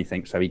doesn't do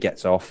anything, so he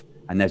gets off,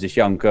 and there's this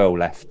young girl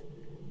left,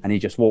 and he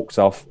just walks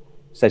off,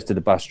 says to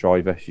the bus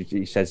driver,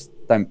 he says,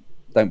 don't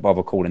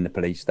bother calling the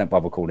police,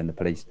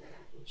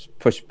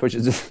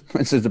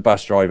 pushes the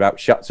bus driver out,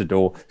 shuts the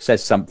door,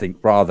 says something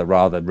rather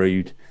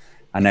rude,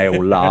 and they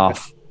all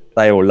laugh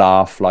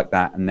like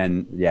that, and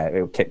then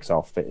it kicks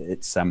off.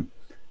 It's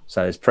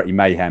so it's pretty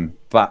mayhem.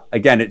 But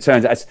again, it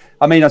turns out,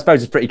 I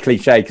suppose it's pretty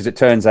cliche, because it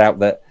turns out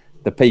that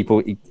the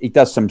people, he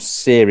does some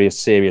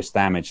serious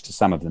damage to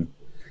some of them.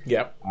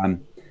 Yeah.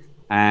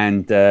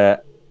 And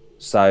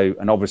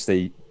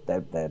obviously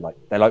they're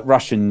like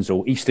Russians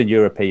or Eastern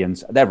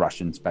Europeans. They're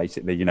Russians,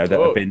 basically, that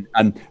have been,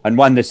 and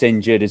one that's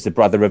injured is the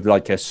brother of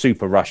like a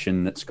super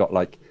Russian that's got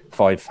like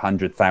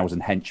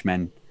 500,000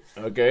 henchmen.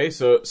 Okay,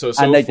 so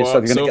and they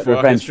far,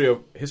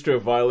 history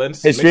of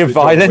violence. History of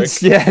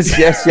violence,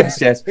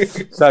 yes.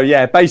 So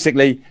yeah,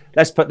 basically,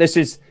 this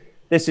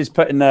is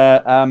putting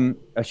a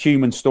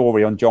human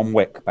story on John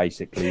Wick,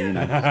 basically,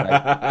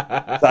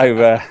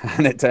 So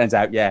and it turns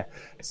out,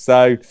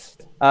 So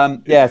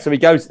he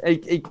goes,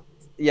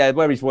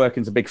 where he's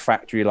working is a big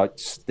factory, like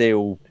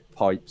steel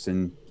pipes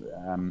and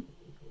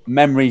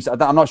memories.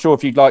 I'm not sure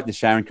if you'd like this,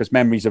 Sharon, because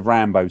memories of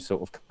Rambo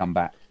sort of come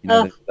back.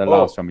 The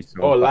last one we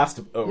saw.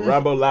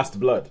 Rambo: Last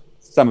Blood.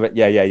 Some of it,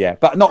 yeah,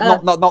 but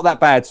not that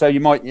bad. So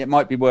it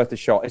might be worth a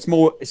shot. It's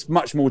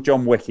much more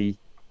John Wicky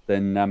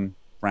than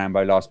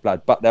Rambo: Last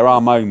Blood, but there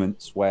are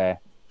moments where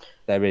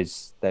there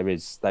is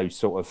those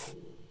sort of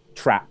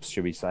traps,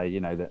 should we say?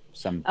 That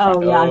some.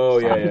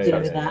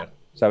 That.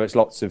 So it's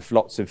lots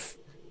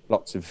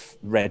of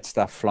red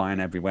stuff flying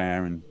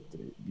everywhere, and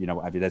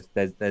what have you.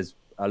 There's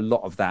a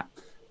lot of that,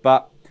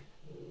 but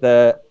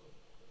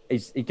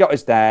he got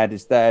his dad.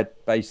 His dad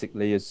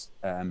basically is.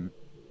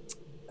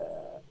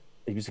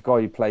 He was the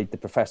guy who played the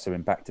professor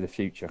in Back to the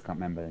Future. I can't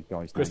remember the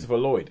guy's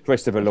name.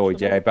 Christopher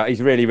Lloyd, yeah. But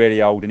he's really,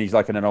 really old, and he's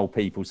like in an old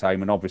people's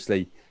home. And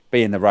obviously,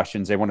 being the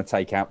Russians, they want to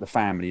take out the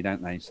family,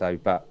 don't they? So,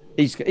 but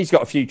he's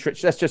got a few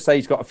tricks. Let's just say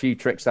he's got a few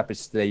tricks up his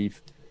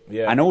sleeve.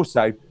 Yeah. And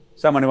also,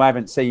 someone who I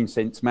haven't seen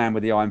since Man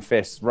with the Iron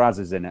Fist,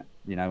 Raz's in it.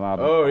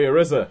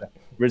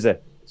 RZA.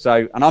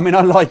 So, and I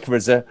like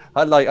RZA.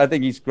 I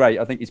think he's great.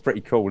 I think he's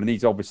pretty cool, and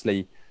he's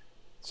obviously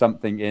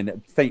something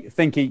in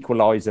think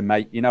Equalizer,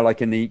 mate.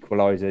 Like in the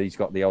Equalizer, he's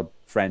got the odd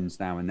friends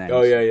now and then.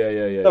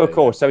 So of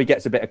course, so he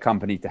gets a bit of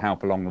company to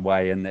help along the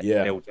way, and it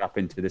builds up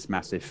into this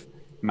massive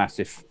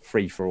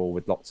free for all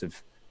with lots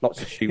of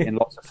shooting,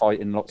 lots of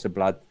fighting, lots of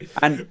blood,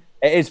 and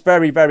it is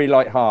very, very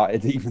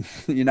light-hearted. Even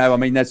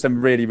there's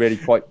some really, really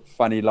quite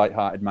funny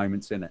light-hearted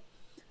moments in it.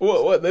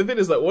 Well, the thing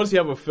is that once you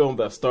have a film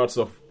that starts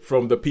off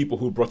from the people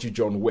who brought you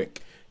John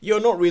Wick, you're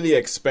not really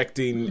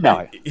expecting.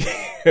 No,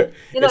 you're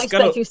not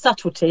expecting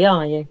subtlety,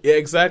 are you? Yeah,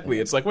 exactly.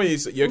 It's like when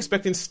you're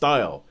expecting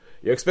style.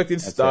 You're expecting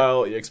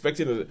style. You're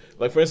expecting,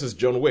 like, for instance,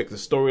 John Wick. The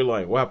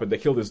storyline. What happened? They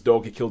killed his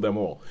dog. He killed them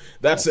all.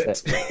 That's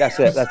it. That's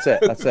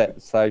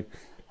it. So,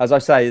 as I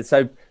say,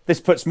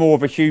 this puts more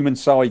of a human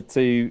side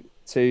to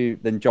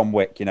than John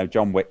Wick.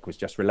 John Wick was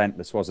just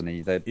relentless, wasn't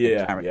he?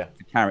 The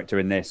character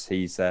in this,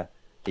 he's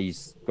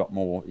got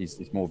more.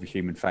 He's more of a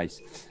human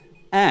face,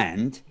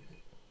 and.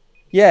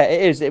 Yeah,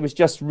 it is. It was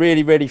just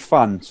really, really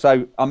fun.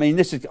 So,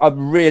 I've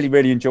really,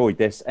 really enjoyed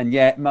this. And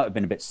yeah, it might have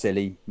been a bit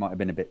silly, might have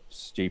been a bit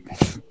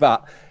stupid,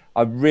 but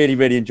I really,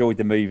 really enjoyed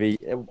the movie.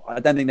 I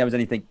don't think there was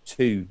anything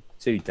too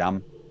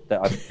dumb.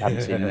 that I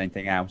haven't seen in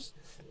anything else.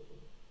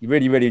 You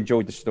really, really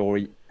enjoyed the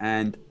story.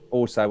 And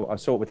also, I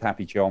saw it with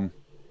Happy John,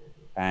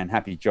 and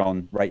Happy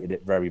John rated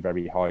it very,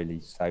 very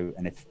highly. So,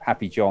 and if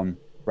Happy John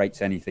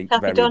rates anything,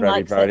 Happy John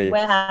likes it.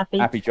 We're happy.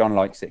 Happy John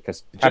likes it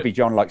because Happy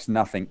John likes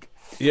nothing.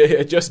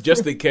 Yeah, just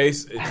in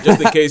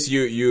case,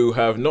 you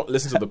have not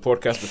listened to the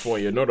podcast before,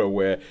 you're not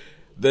aware.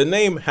 The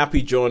name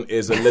Happy John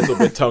is a little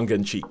bit tongue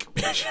in cheek.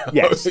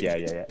 Yes,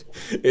 yeah.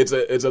 It's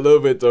a little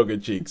bit tongue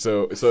in cheek.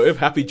 So if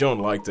Happy John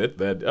liked it,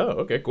 then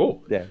okay,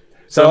 cool. Yeah.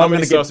 So how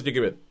many stars did you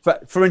give it?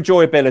 For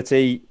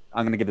enjoyability,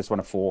 I'm going to give this one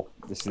a 4.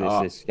 This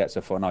gets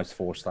a nice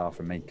 4-star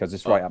from me because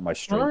it's right up my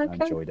street. Okay.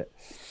 I enjoyed it.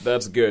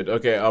 That's good.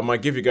 Okay, I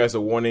might give you guys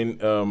a warning,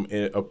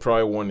 a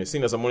prior warning.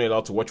 Seeing as I'm only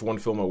allowed to watch one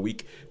film a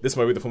week, this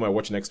might be the film I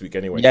watch next week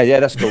anyway. Yeah,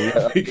 that's cool.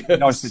 Yeah.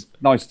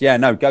 Nice. Yeah,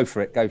 no, go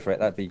for it.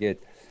 That'd be good.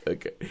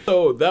 Okay,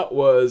 so that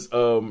was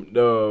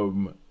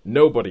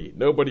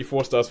Nobody,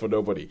 4 stars for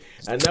Nobody.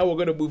 And now we're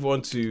going to move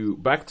on to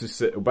back to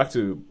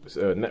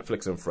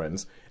Netflix and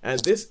Friends. And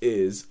this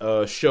is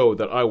a show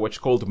that I watched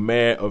called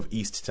Mayor of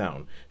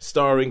Easttown,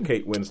 starring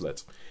Kate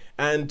Winslet.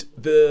 And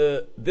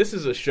this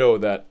is a show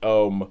that,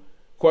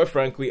 quite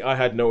frankly, I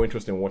had no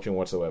interest in watching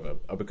whatsoever,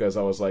 because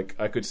I was like,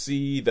 I could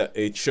see that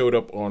it showed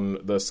up on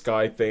the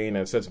Sky thing and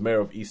it says Mayor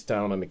of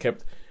Easttown, and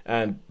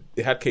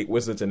it had Kate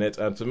Winslet in it,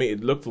 and to me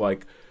it looked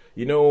like,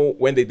 you know,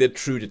 when they did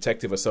True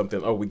Detective or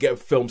something, we get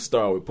film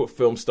star, we put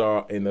film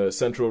star in a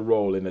central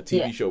role in a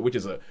TV show, which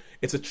is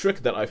it's a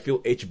trick that I feel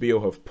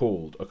HBO have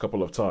pulled a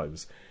couple of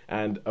times.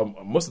 And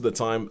most of the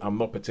time, I'm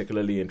not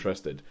particularly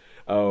interested.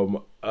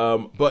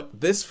 But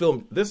this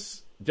film,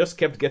 just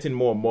kept getting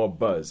more and more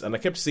buzz, and I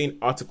kept seeing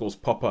articles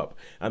pop up,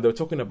 and they were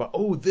talking about,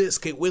 this,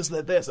 Kate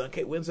Winslet this, and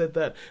Kate Winslet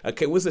that, and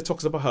Kate Winslet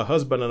talks about her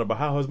husband and about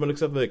how her husband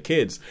looks after the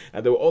kids,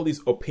 and there were all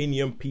these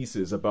opinion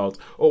pieces about,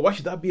 why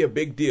should that be a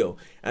big deal?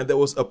 And there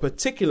was a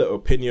particular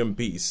opinion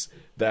piece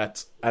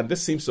that, and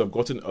this seems to have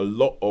gotten a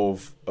lot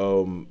of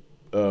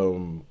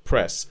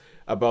press,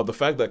 about the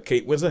fact that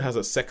Kate Winslet has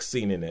a sex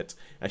scene in it,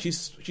 and she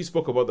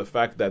spoke about the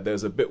fact that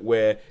there's a bit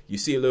where you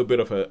see a little bit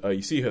of her,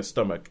 you see her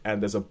stomach,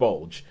 and there's a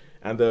bulge.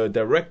 And the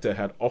director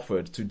had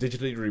offered to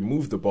digitally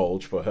remove the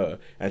bulge for her,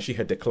 and she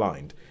had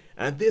declined.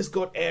 And this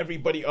got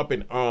everybody up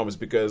in arms,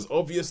 because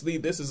obviously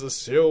this is a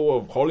show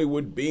of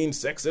Hollywood being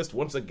sexist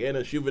once again,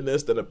 and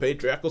chauvinist, and a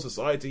patriarchal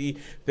society,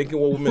 thinking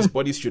what women's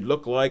bodies should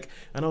look like.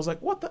 And I was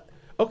like, what the?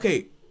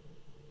 Okay,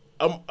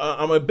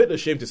 I'm a bit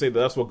ashamed to say that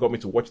that's what got me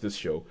to watch this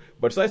show,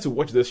 but I decided to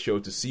watch this show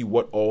to see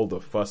what all the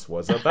fuss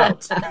was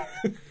about.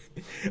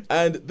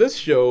 And this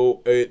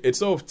show, it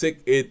sort of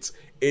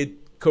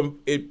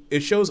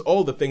it shows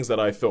all the things that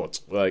I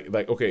thought.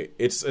 Like okay,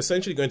 it's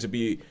essentially going to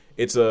be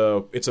it's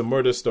a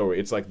murder story.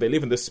 It's like they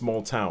live in this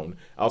small town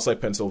outside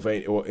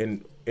Pennsylvania, or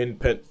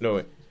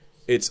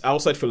it's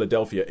outside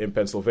Philadelphia in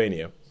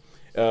Pennsylvania.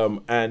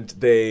 And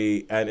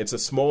it's a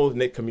small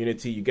knit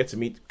community. You get to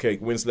meet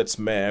Kate Winslet's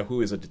mayor,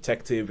 who is a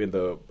detective in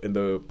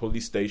the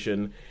police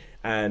station,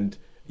 and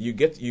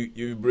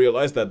you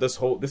realize that this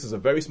is a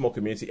very small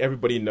community.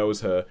 Everybody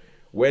knows her.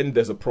 When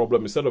there's a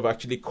problem, instead of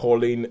actually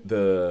calling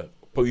the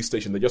police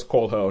station, they just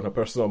call her on her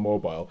personal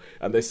mobile,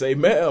 and they say,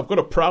 Mayor, I've got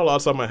a prowl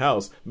outside my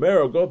house.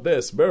 Mayor, I've got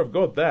this. Mayor, I've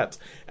got that.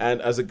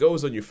 And as it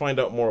goes on, you find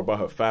out more about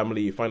her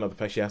family. You find out the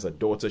fact she has a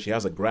daughter. She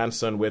has a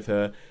grandson with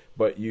her,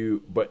 but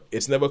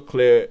it's never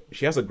clear.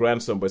 She has a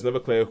grandson, but it's never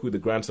clear who the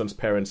grandson's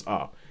parents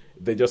are.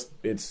 They just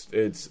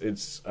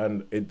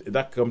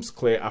that comes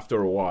clear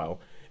after a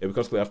while. It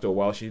becomes clear after a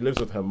while. She lives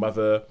with her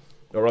mother,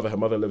 or rather, her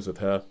mother lives with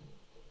her.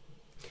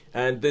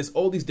 And there's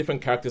all these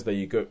different characters that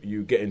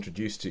you get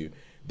introduced to.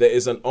 There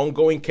is an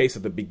ongoing case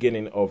at the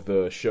beginning of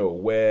the show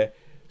where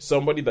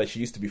somebody that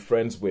she used to be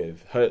friends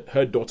with,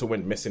 her daughter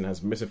went missing,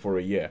 has been missing for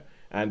a year.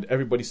 And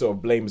everybody sort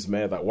of blames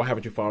Mayor that, why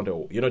haven't you found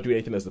her? You're not doing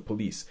anything as the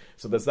police.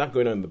 So there's that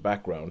going on in the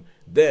background.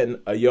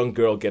 Then a young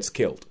girl gets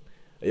killed.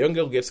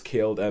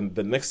 And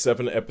the next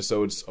 7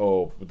 episodes,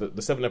 or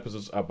the 7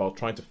 episodes, are about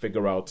trying to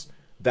figure out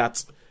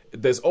that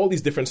there's all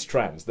these different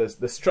strands.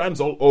 There's strands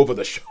all over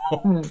the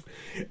show.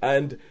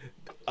 And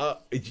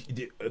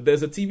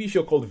there's a TV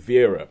show called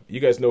Vera. You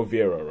guys know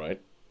Vera, right?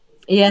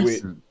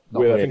 Yes.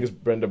 With I think it's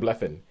Brenda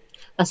Blethyn.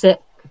 That's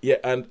it. Yeah,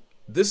 and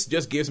this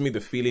just gives me the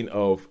feeling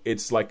of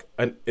it's like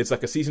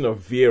a season of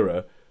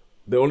Vera.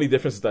 The only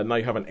difference is that now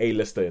you have an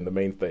A-lister in the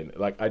main thing.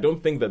 Like, I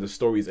don't think that the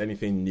story is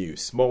anything new.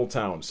 Small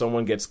town,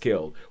 someone gets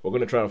killed. We're going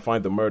to try and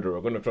find the murderer.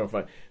 We're going to try and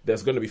find...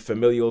 There's going to be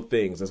familial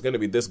things. There's going to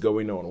be this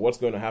going on. What's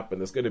going to happen?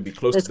 There's going to be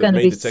close to the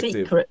main detective. There's going to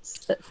be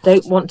secrets that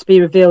don't want to be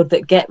revealed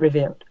that get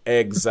revealed.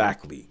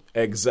 Exactly.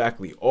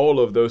 All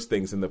of those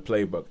things in the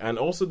playbook. And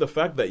also the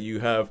fact that you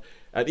have...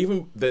 And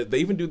even they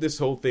even do this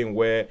whole thing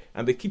where,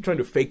 and they keep trying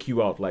to fake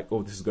you out, like,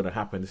 this is going to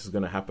happen,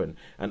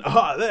 and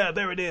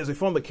there it is, we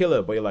found the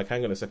killer. But you're like,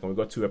 hang on a second, we've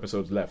got 2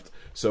 episodes left,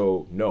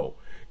 so no.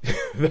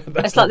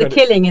 It's like the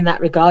killing in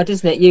that regard,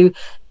 isn't it? You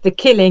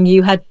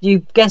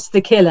guessed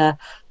the killer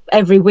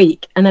every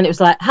week, and then it was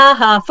like,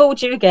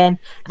 fooled you again,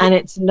 and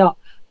it's not,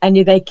 and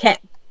they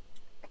kept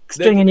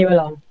stringing you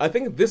along. I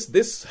think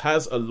this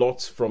has a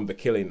lot from The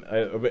Killing.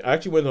 I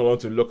actually went along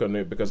to look on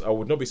it because I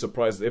would not be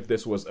surprised if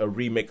this was a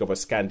remake of a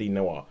Scandi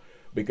noir,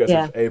 because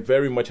it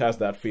very much has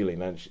that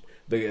feeling. And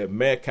the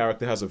Mare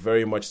character has a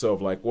very much sort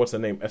of like, what's her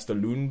name, Esther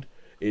Lund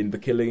in The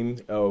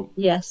Killing.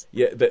 Yes.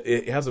 Yeah,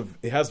 it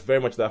has very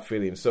much that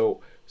feeling.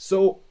 So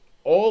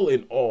all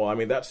in all, I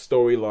mean, that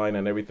storyline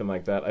and everything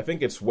like that, I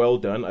think it's well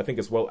done. I think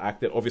it's well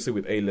acted, obviously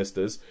with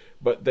A-listers.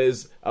 But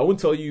I won't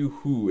tell you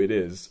who it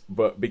is,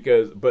 but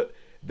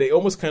they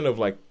almost kind of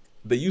like,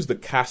 they use the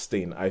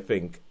casting, I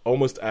think,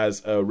 almost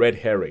as a red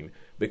herring,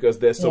 because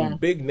there's some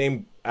big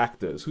name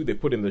actors who they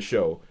put in the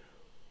show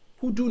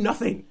who do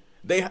nothing.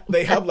 They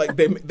have like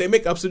they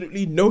make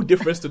absolutely no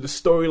difference to the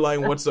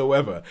storyline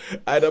whatsoever.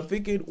 And I'm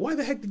thinking, why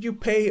the heck did you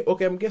pay?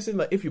 Okay, I'm guessing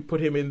that if you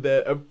put him in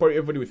there, probably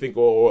everybody would think,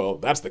 oh well,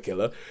 that's the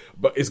killer.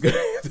 But it's gonna,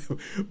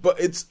 but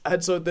it's,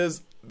 and so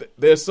there's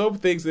some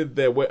things in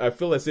there where I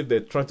feel as if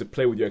they're trying to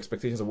play with your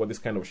expectations of what this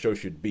kind of show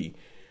should be.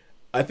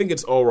 I think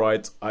it's all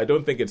right. I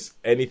don't think it's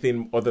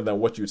anything other than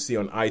what you'd see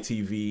on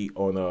ITV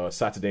on a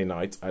Saturday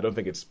night. I don't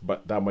think it's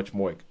that much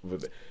more.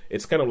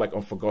 It's kind of like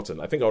Unforgotten.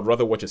 I think I would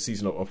rather watch a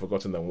season of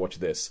Unforgotten than watch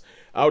this.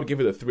 I would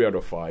give it a 3 out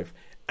of 5.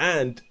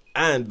 And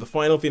the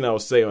final thing I will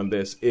say on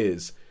this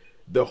is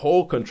the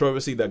whole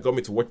controversy that got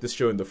me to watch this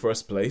show in the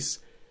first place.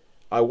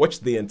 I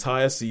watched the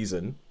entire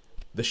season.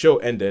 The show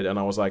ended, and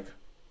I was like,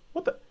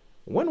 "What the?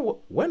 When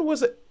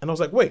was it?" And I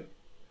was like, "Wait,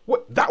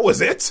 what? That was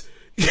it?"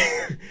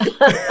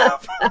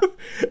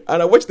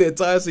 And I watched the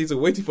entire season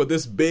waiting for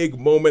this big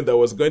moment that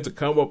was going to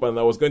come up, and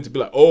I was going to be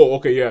like, oh,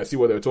 okay, yeah, I see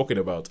what they were talking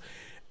about.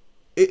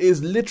 It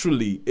is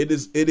literally, it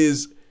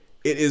is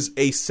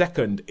a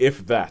second,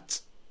 if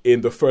that,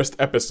 in the first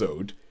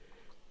episode.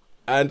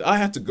 And I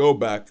had to go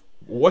back,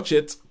 watch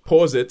it,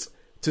 pause it,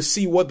 to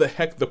see what the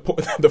heck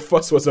the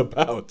fuss was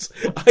about.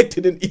 I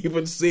didn't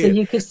even see it. So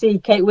you could see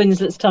Kate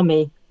Winslet's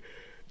tummy.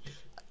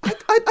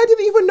 I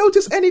didn't even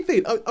notice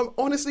anything. I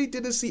honestly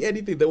didn't see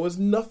anything. There was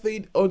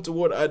nothing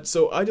untoward.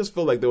 So I just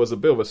felt like there was a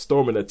bit of a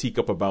storm in a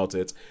teacup about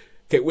it.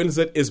 Kate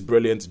Winslet is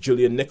brilliant.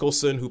 Julian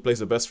Nicholson, who plays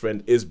the best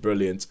friend, is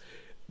brilliant.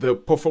 The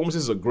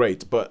performances are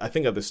great, but I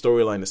think that the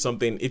storyline is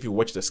something, if you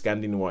watch the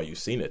Scandi Noir, you've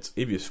seen it.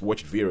 If you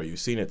watched Vera, you've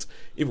seen it.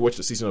 If you watched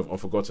the season of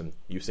Unforgotten,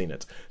 you've seen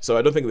it. So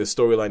I don't think the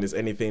storyline is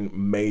anything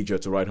major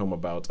to write home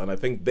about, and I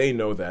think they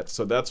know that.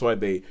 So that's why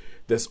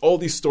there's all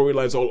these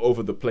storylines all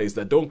over the place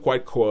that don't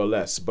quite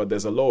coalesce, but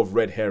there's a lot of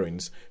red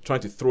herrings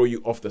trying to throw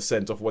you off the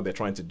scent of what they're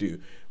trying to do.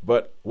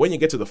 But when you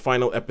get to the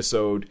final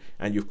episode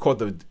and you've caught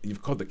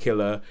the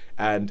killer,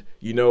 and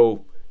you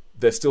know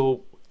there's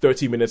still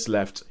 30 minutes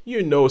left,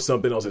 you know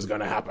something else is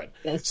going to happen.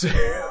 Yes.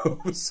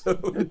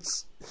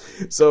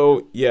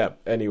 So yeah,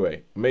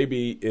 anyway,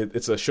 maybe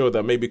it's a show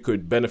that maybe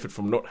could benefit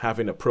from not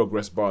having a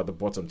progress bar at the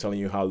bottom telling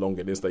you how long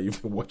it is that you've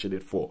been watching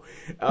it for.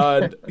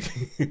 And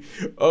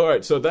all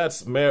right, so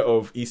that's Mare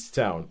of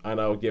Easttown,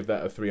 and I'll give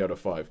that a 3 out of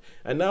 5.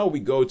 And now we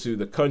go to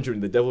The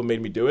Conjuring, The Devil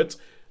Made Me Do It,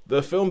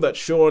 the film that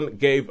Sean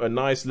gave a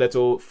nice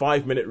little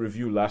 5-minute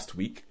review last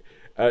week.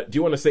 Do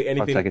you want to say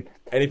anything?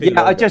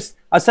 Yeah,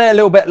 I say a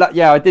little bit.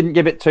 I didn't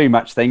give it too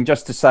much thing,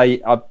 just to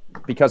say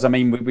because I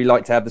mean we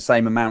like to have the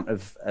same amount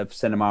of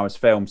cinema as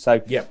film.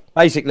 So yeah,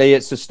 basically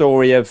it's a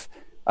story of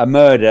a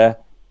murder,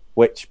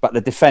 but the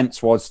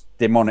defense was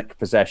demonic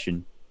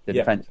possession. The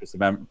defense was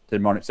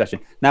demonic possession.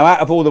 Now,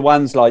 out of all the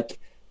ones like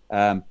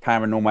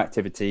Paranormal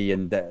Activity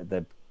and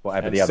the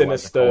whatever and the other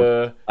Sinister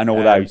ones and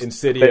all those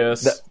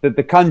Insidious, the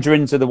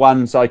Conjurings are the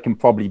ones I can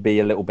probably be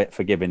a little bit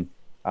forgiving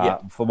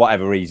for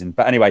whatever reason.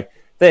 But anyway.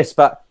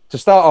 But to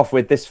start off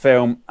with, this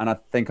film, and I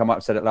think I might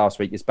have said it last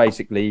week, is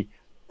basically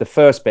the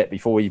first bit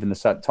before even the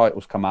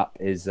titles come up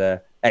is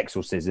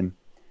exorcism,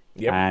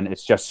 and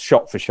it's just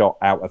shot for shot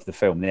out of the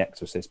film The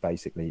Exorcist.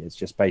 Basically, it's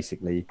just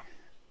basically,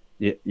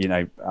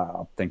 I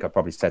think I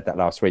probably said that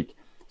last week.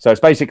 So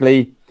it's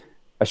basically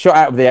a shot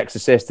out of The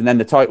Exorcist, and then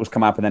the titles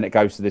come up, and then it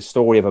goes to this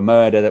story of a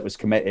murder that was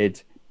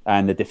committed,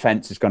 and the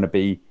defense is going to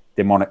be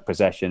demonic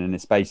possession, and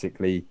it's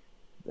basically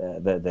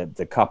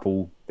the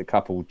couple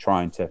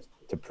trying to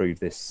prove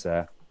this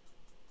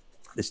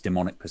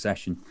demonic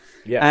possession.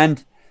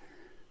 And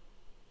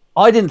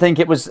I didn't think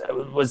it was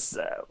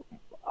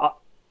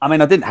I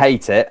mean, I didn't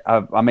hate it.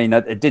 I mean,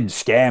 it didn't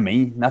scare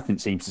me. Nothing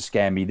seems to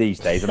scare me these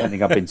days. I don't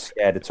think I've been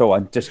scared at all.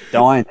 I'm just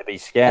dying to be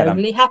scared.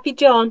 Only Happy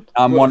John.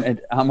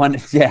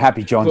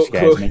 Happy John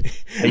scares me.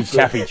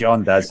 Happy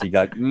John does. He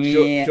goes,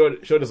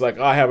 Sean is like,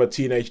 I have a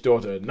teenage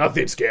daughter.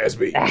 Nothing scares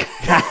me.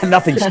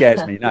 Nothing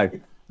scares me.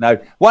 No.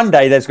 One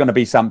day there's going to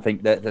be something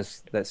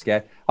that's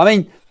scared. I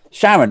mean,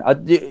 Sharon,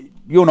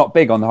 you're not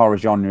big on the horror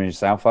genre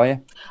yourself, are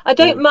you? I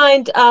don't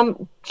mind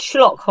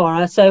schlock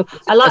horror. So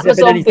I like my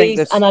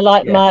zombies, and I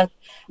like my.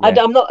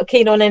 I'm not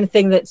keen on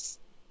anything that's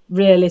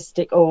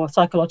realistic or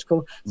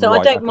psychological. So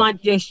I don't mind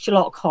your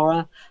schlock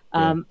horror.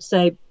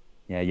 So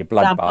your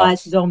blood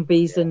vampires,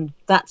 zombies, and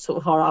that sort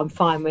of horror I'm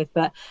fine with.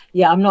 But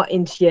I'm not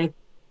into your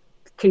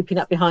creeping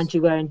up behind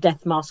you wearing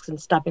death masks and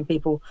stabbing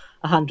people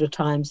 100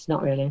 times.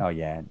 Not really. Oh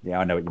yeah,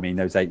 I know what you mean.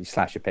 Those 80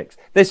 slasher picks.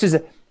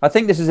 I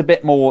think this is a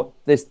bit more.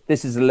 This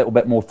is a little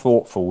bit more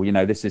thoughtful. You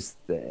know, this is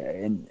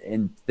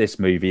in this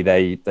movie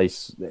they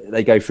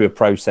go through a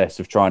process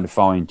of trying to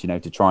find, you know,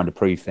 to trying to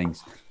prove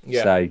things.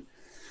 Yeah. So,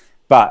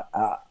 but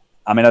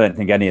I mean, I don't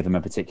think any of them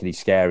are particularly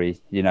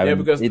scary. You know, yeah,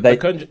 because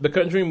the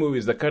Conjuring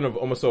movies, they're kind of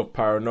almost sort of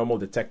paranormal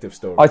detective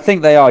story. I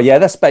think they are. Yeah,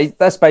 that's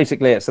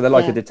basically it. So they're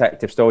like a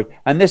detective story,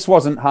 and this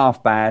wasn't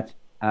half bad.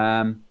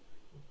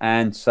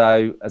 And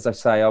so, as I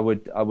say, I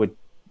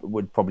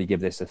would probably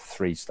give this a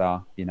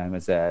 3-star, you know,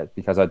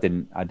 because I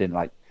didn't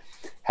like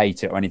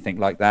hate it or anything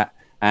like that.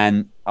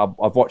 And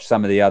I've watched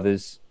some of the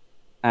others,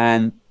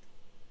 and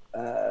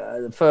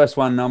the first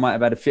one I might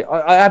have had a few.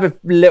 I have a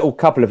little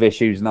couple of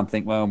issues, and I'm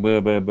thinking, well, blah,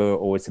 blah, blah,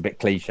 or it's a bit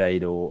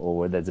cliched,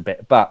 or there's a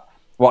bit. But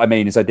what I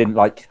mean is, I didn't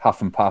like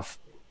huff and puff.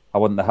 I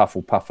wasn't the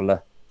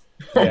huffle-puffler.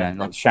 Yeah,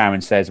 like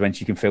Sharon says, when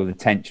she can feel the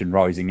tension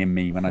rising in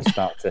me when I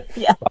start to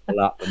bubble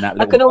up. And that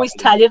I can always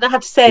tell. You don't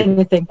have to say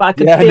anything, but I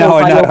can feel. No,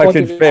 I know. I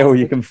can feel.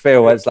 You can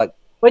feel. It's like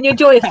when you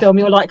enjoy a film,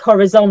 you're like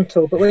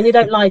horizontal, but when you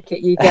don't like it,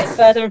 you get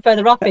further and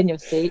further up in your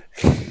seat,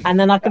 and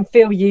then I can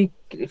feel you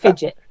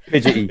fidgety.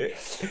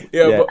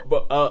 Yeah.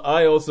 But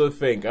I also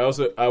think I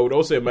would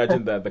also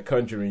imagine that The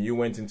Conjuring, you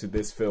went into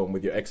this film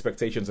with your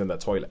expectations in the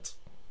toilet.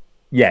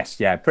 Yes,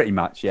 yeah, pretty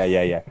much.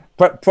 Yeah.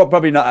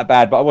 Probably not that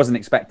bad, but I wasn't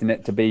expecting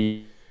it to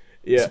be.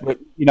 Yeah,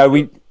 you know,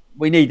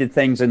 we needed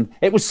things, and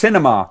it was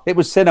cinema.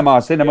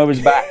 Cinema was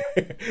back.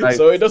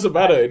 So it doesn't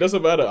matter. It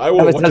doesn't matter.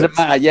 It doesn't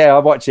matter. Yeah, I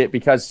watch it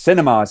because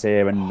cinema's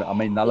here, and I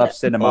mean, I love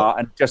cinema,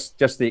 and just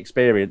the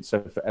experience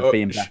of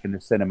being back in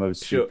the cinema was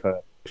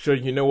superb. Sure,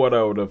 you know what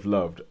I would have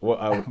loved? What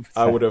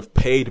I would have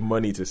paid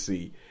money to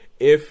see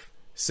if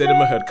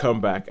cinema had come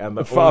back and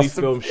the only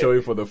film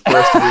showing for the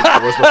first week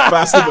was the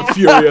Fast and the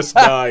Furious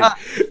 9.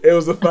 It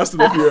was the Fast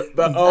and the Furious.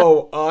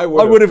 I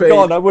would have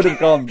gone. I would have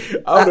gone.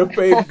 I would have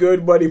paid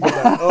good money for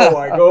that. Oh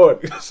my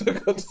god!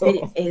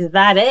 Is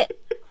that it?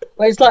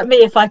 Well, it's like me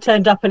if I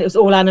turned up and it was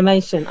all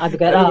animation. I'd be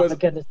going, "Oh, for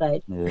goodness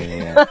sake!"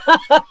 Yeah.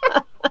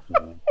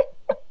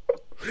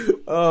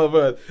 Oh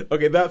man,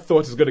 okay, that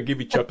thought is gonna give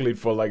me chuckling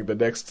for like the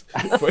next.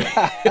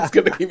 It's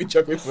gonna give me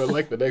chuckling for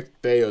like the next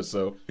day or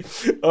so.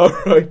 All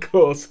right,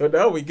 cool. So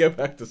now we get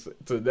back to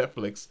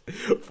Netflix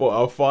for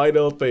our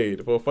final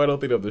thing,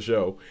 of the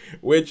show,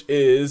 which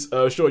is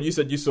Sean. You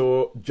said you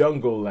saw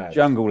Jungle Land.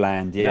 Jungle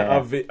Land, yeah.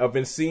 Now, I've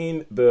been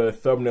seeing the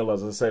thumbnail,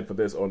 as I said, for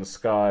this on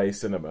Sky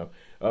Cinema.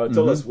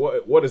 Tell us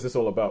what is this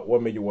all about?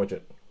 What made you watch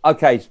it?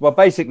 Okay, well,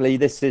 basically,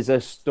 this is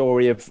a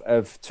story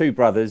of two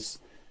brothers.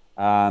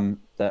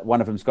 That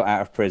one of them's got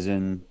out of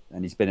prison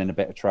and he's been in a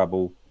bit of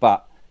trouble,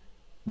 but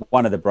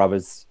one of the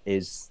brothers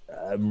is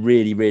a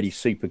really, really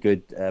super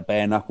good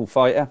bare knuckle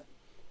fighter,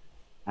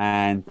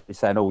 and he's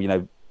saying, "Oh, you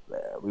know,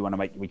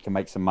 we can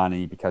make some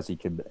money because he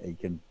can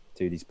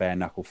do these bare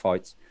knuckle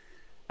fights."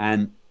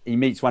 And he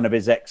meets one of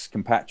his ex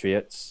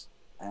compatriots,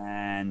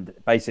 and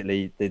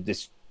basically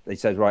he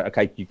says, "Right,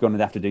 okay, you're going to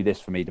have to do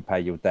this for me to pay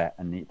your debt."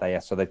 And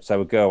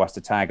so a girl has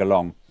to tag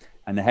along,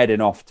 and they're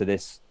heading off to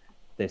this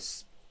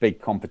big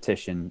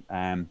competition.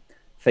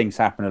 Things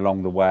happen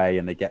along the way,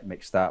 and they get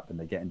mixed up, and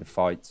they get into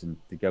fights, and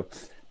they go.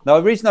 Now,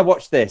 the reason I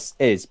watched this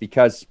is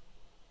because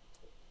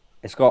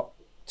it's got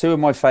two of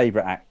my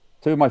favorite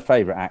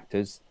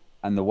actors,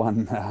 and the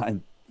one that I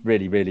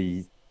really,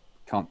 really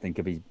can't think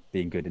of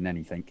being good in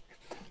anything.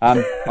 I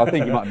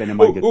think he might have been in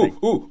one good thing.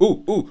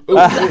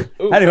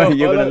 Anyway,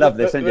 you're going to love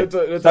this, aren't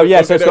you? So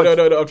yeah,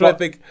 no. I'm trying to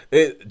think.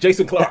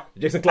 Jason Clarke.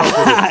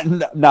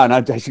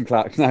 No, Jason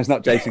Clarke. No, it's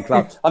not Jason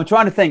Clarke. I'm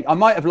trying to think. I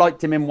might have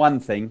liked him in one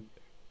thing.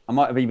 I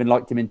might have even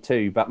liked him in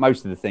two, but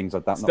most of the things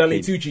I've done.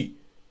 Stanley Tucci.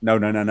 No.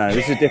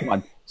 This is a different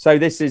one. So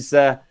this is.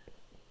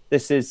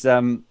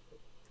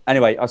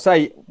 Anyway, I'll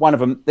say one of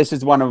them. This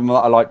is one of them that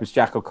I like was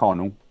Jack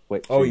O'Connell.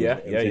 Which in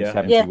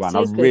 71. Yes,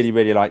 I really,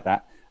 really like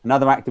that.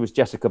 Another actor was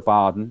Jessica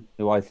Barden,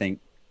 who I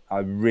think I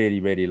really,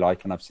 really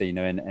like, and I've seen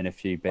her in a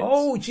few bits.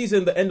 Oh, she's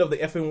in The End of the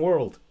Effing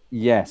World.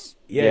 Yes.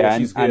 Yeah,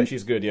 she's good.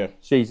 She's good, yeah.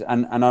 She's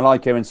and I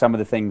like her in some of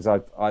the things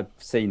I've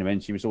seen her in.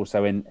 She was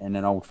also in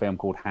an old film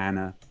called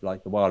Hannah,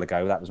 like a while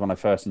ago. That was when I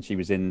first, and she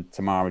was in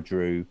Tamara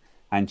Drew.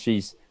 And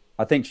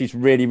I think she's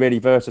really, really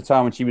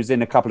versatile, and she was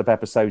in a couple of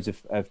episodes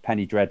of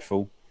Penny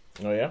Dreadful.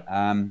 Oh, yeah?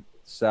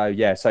 So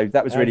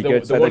that was really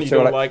good. The one you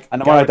don't like,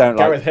 and the one I don't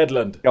like. Gareth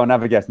Hedlund. Go on,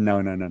 have a guess. No.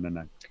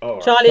 Oh,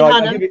 Charlie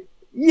Hunnam.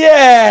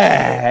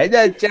 Yeah,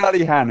 Charlie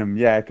Hunnam.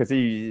 Yeah, because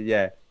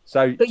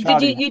So, but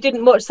you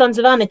didn't watch Sons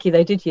of Anarchy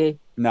though, did you?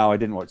 No, I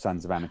didn't watch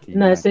Sons of Anarchy.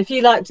 No, so if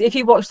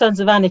you watch Sons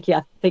of Anarchy,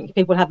 I think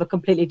people have a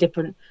completely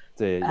different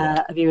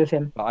view of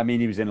him. But I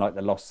mean, he was in like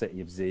the Lost City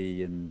of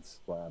Z and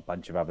a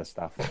bunch of other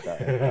stuff.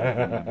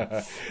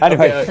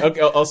 Anyway,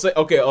 I'll say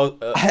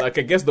like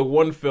I guess the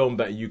one film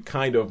that you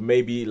kind of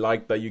maybe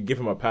like that you give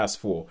him a pass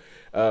for.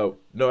 No,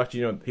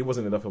 actually, no, he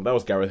wasn't in that film. That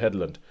was Gareth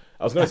Hedlund.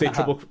 I was going to say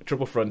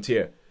Triple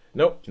Frontier.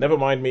 Nope, never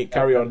mind me.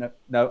 Carry on.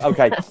 No.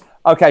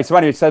 Okay. So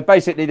anyway, so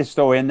basically the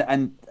story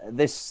and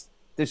this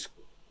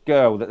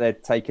girl that they're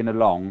taking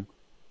along,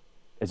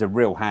 is a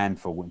real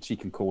handful, and she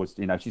can cause,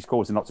 she's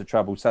causing lots of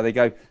trouble. So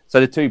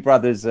the two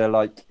brothers are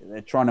like,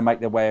 they're trying to make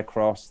their way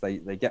across. They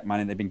get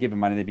money. They've been given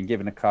money. They've been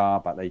given a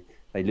car, but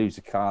they lose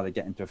the car. They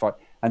get into a fight,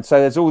 and so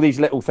there's all these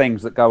little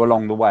things that go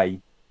along the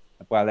way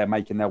while they're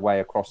making their way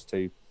across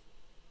to.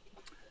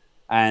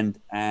 And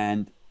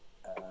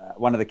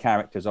one of the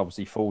characters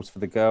obviously falls for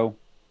the girl,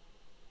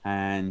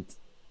 and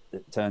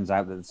it turns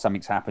out that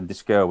something's happened.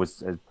 This girl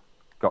has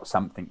got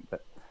something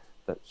that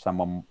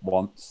someone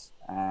wants,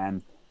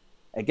 and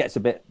it gets a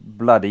bit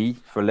bloody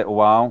for a little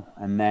while,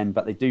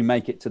 but they do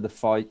make it to the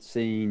fight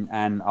scene,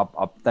 and I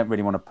don't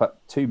really want to put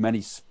too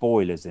many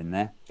spoilers in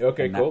there.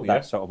 Okay, cool.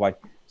 That sort of way.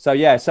 So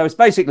it's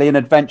basically an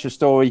adventure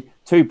story.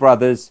 Two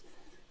brothers,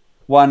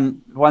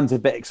 one's a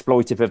bit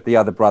exploitive of the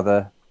other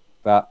brother,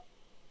 but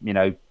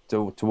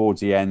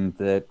towards the end,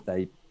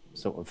 they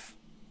sort of,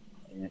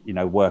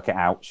 work it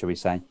out, shall we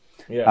say?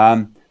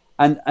 Yeah.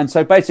 And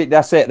so basically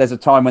that's it. There's a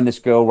time when this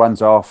girl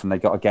runs off, and they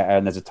got to get her.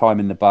 And there's a time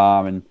in the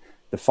bar, and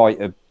the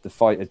fighter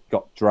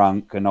got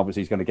drunk, and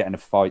obviously he's going to get in a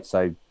fight.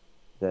 So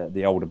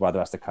the older brother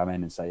has to come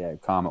in and say, "Yeah,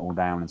 calm it all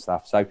down and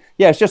stuff." So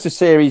it's just a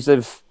series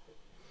of,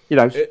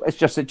 it's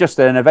just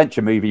an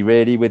adventure movie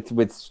really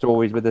with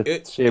stories with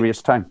a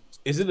serious tone.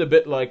 Is it a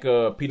bit like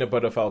Peanut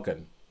Butter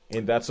Falcon?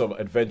 In that sort of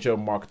adventure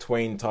Mark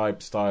Twain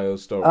type style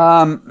story?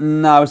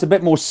 No, it's a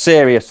bit more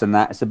serious than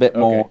that. It's a bit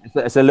more.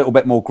 It's a little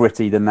bit more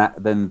gritty than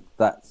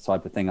that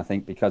type of thing, I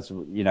think, because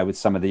with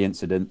some of the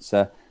incidents.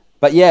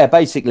 But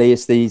basically,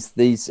 it's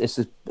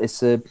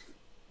it's a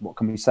what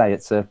can we say?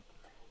 It's a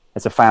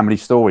family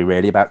story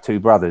really about two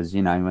brothers,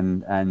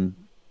 and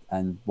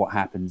what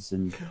happens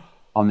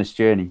on this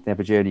journey. They have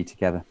a journey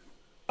together.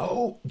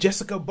 Oh,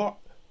 Jessica Bar.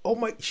 Oh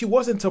my! She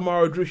wasn't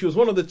Tamara Drew. She was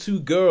one of the two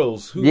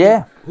girls who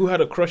had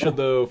a crush on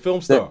the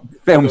film star.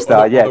 The rock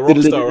star.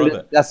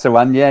 That's the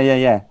one.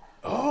 Yeah.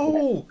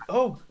 Oh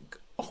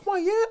my!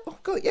 Yeah. Oh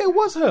God! Yeah, it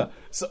was her.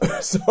 So,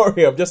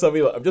 sorry, I'm just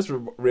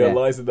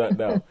realizing that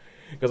now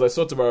because I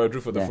saw Tamara Drew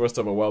for the first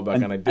time a while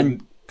back, and I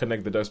didn't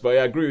connect the dots. But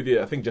I agree with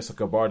you. I think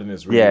Jessica Barden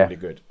is really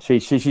good.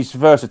 She's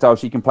versatile.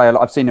 She can play a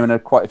lot. I've seen her in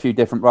quite a few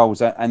different roles,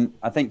 and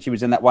I think she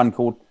was in that one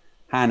called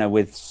Hannah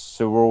with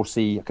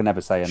Saoirse, I can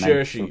never say her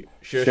name.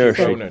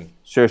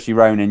 Saoirse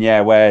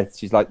Ronan, where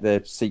she's like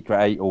the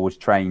secret eight, always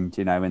trained,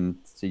 and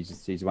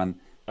she's one.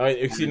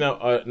 You see now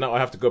I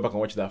have to go back and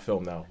watch that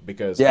film now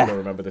because I don't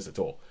remember this at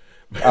all.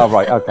 Oh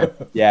right, okay,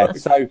 yeah.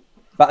 So,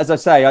 but as I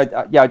say,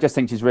 I just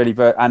think she's really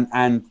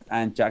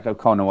and Jack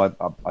O'Connell,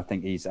 I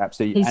think he's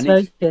absolutely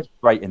he's good.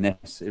 Great in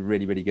this,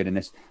 really really good in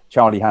this.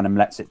 Charlie Hunnam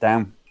lets it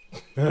down.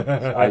 He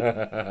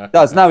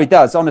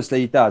does.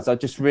 Honestly, he does. I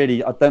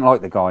don't like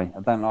the guy.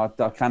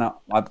 I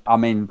cannot. I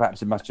mean,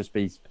 perhaps it must just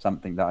be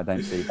something that I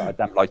don't see, but I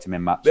don't like him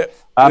in much.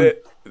 No,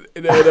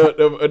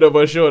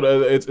 but sure,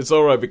 it's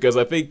all right because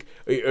I think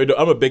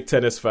I'm a big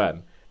tennis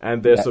fan,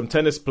 and there's some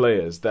tennis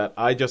players that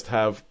I just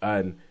have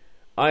I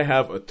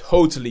have a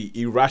totally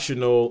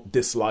irrational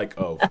dislike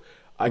of.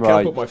 I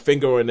can't put my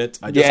finger on it.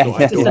 I just know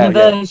I don't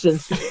like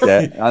it.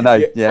 Yeah, I know.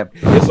 Yeah,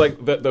 it's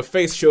like the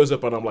face shows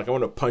up, and I'm like, I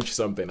want to punch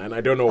something, and I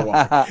don't know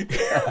why.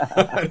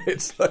 And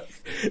it's like,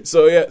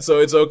 so it's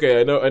okay.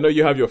 I know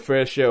you have your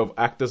fair share of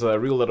actors, and I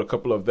reeled out a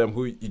couple of them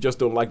who you just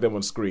don't like them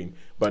on screen.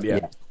 But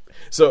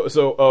So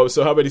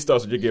how many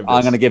stars would you give this?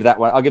 I'm going to give that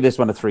one. I'll give this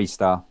one a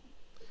 3-star.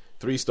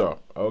 3-star.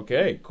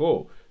 Okay,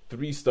 cool.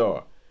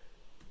 3-star.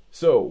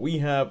 So we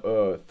have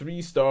a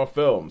 3-star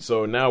film.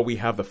 So now we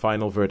have the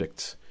final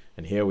verdict.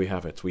 And here we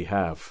have it. We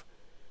have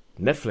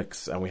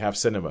Netflix and we have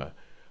cinema.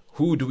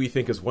 Who do we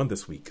think has won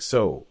this week?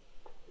 So,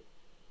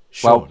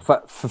 Sean.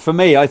 Well, for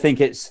me, I think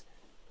it's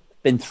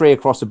been 3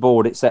 across the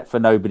board, except for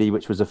Nobody,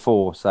 which was a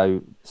 4.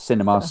 So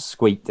cinema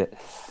squeaked it.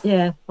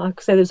 Yeah,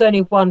 like I said, there's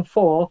only 1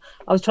 4.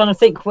 I was trying to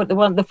think what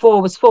the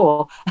 4 was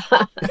for.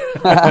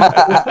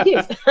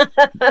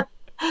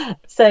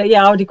 So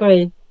yeah, I would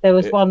agree. There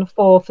was 1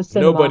 4 for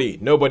cinema.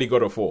 Nobody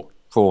got a 4.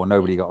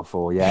 Nobody got a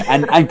 4, yeah.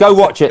 And go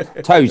watch it.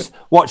 Toes,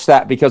 watch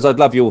that because I'd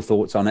love your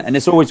thoughts on it. And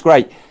it's always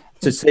great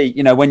to see,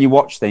 when you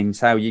watch things,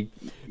 how you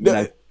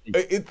know.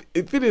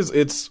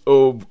 It's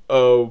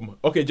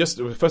okay,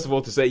 just first of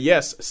all to say,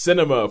 yes,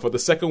 cinema, for the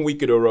second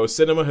week in a row,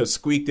 cinema has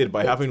squeaked it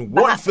by having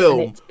one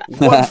film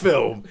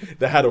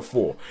that had a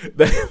 4.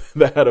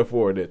 that had a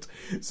 4 in it.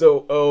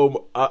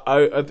 So,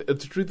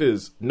 the truth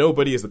is,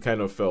 Nobody is the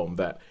kind of film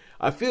that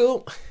I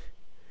feel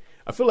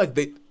like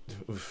they...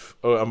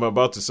 I'm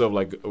about to sort of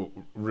like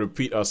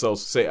repeat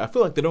ourselves. Say I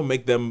feel like they don't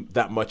make them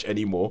that much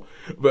anymore,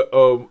 but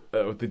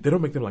they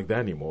don't make them like that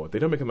anymore. They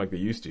don't make them like they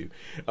used to.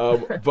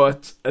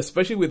 But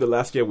especially with the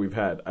last year we've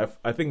had,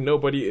 I think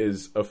Nobody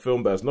is a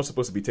film that's not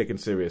supposed to be taken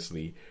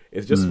seriously.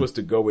 It's just supposed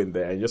to go in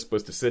there and you're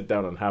supposed to sit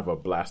down and have a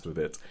blast with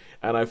it.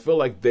 And I feel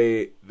like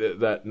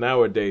that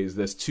nowadays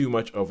there's too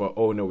much of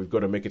oh no, we've got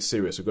to make it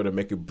serious. We've got to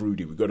make it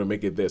broody. We've got to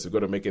make it this. We've got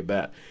to make it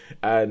that.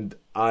 And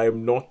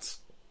I'm not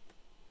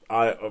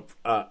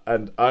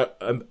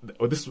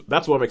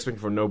that's what I'm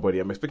expecting from Nobody.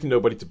 I'm expecting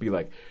Nobody to be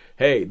like,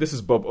 hey, this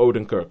is Bob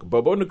Odenkirk.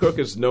 Bob Odenkirk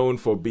is known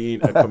for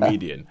being a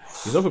comedian.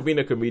 He's known for being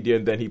a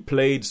comedian. Then he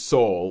played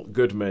Saul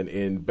Goodman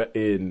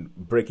in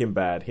Breaking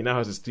Bad. He now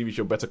has his TV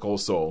show Better Call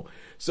Saul.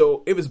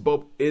 So if it's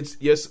Bob, it's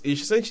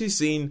essentially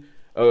seen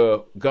a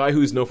guy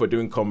who's known for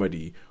doing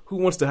comedy who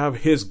wants to have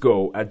his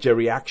go at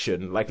Jerry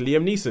Action like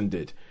Liam Neeson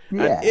did.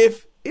 Yeah.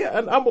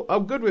 And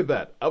I'm good with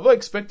that. I'm not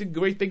expecting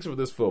great things from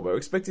this film. I'm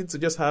expecting to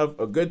just have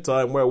a good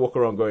time where I walk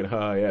around going,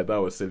 yeah, that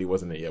was silly,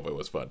 wasn't it? Yeah, but it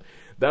was fun.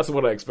 That's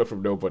what I expect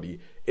from Nobody.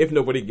 If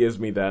Nobody gives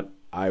me that,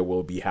 I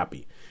will be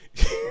happy.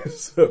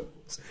 So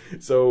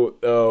that's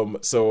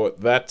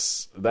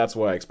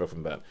what I expect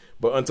from that.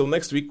 But until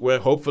next week, where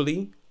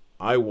hopefully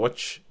I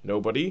watch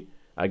Nobody,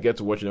 I get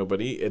to watch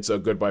Nobody. It's a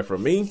goodbye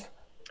from me.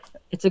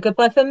 It's a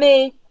goodbye from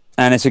me.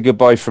 And it's a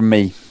goodbye from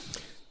me.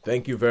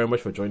 Thank you very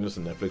much for joining us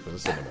on Netflix for the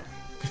cinema.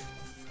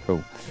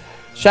 Cool.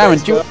 Sharon,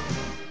 do you...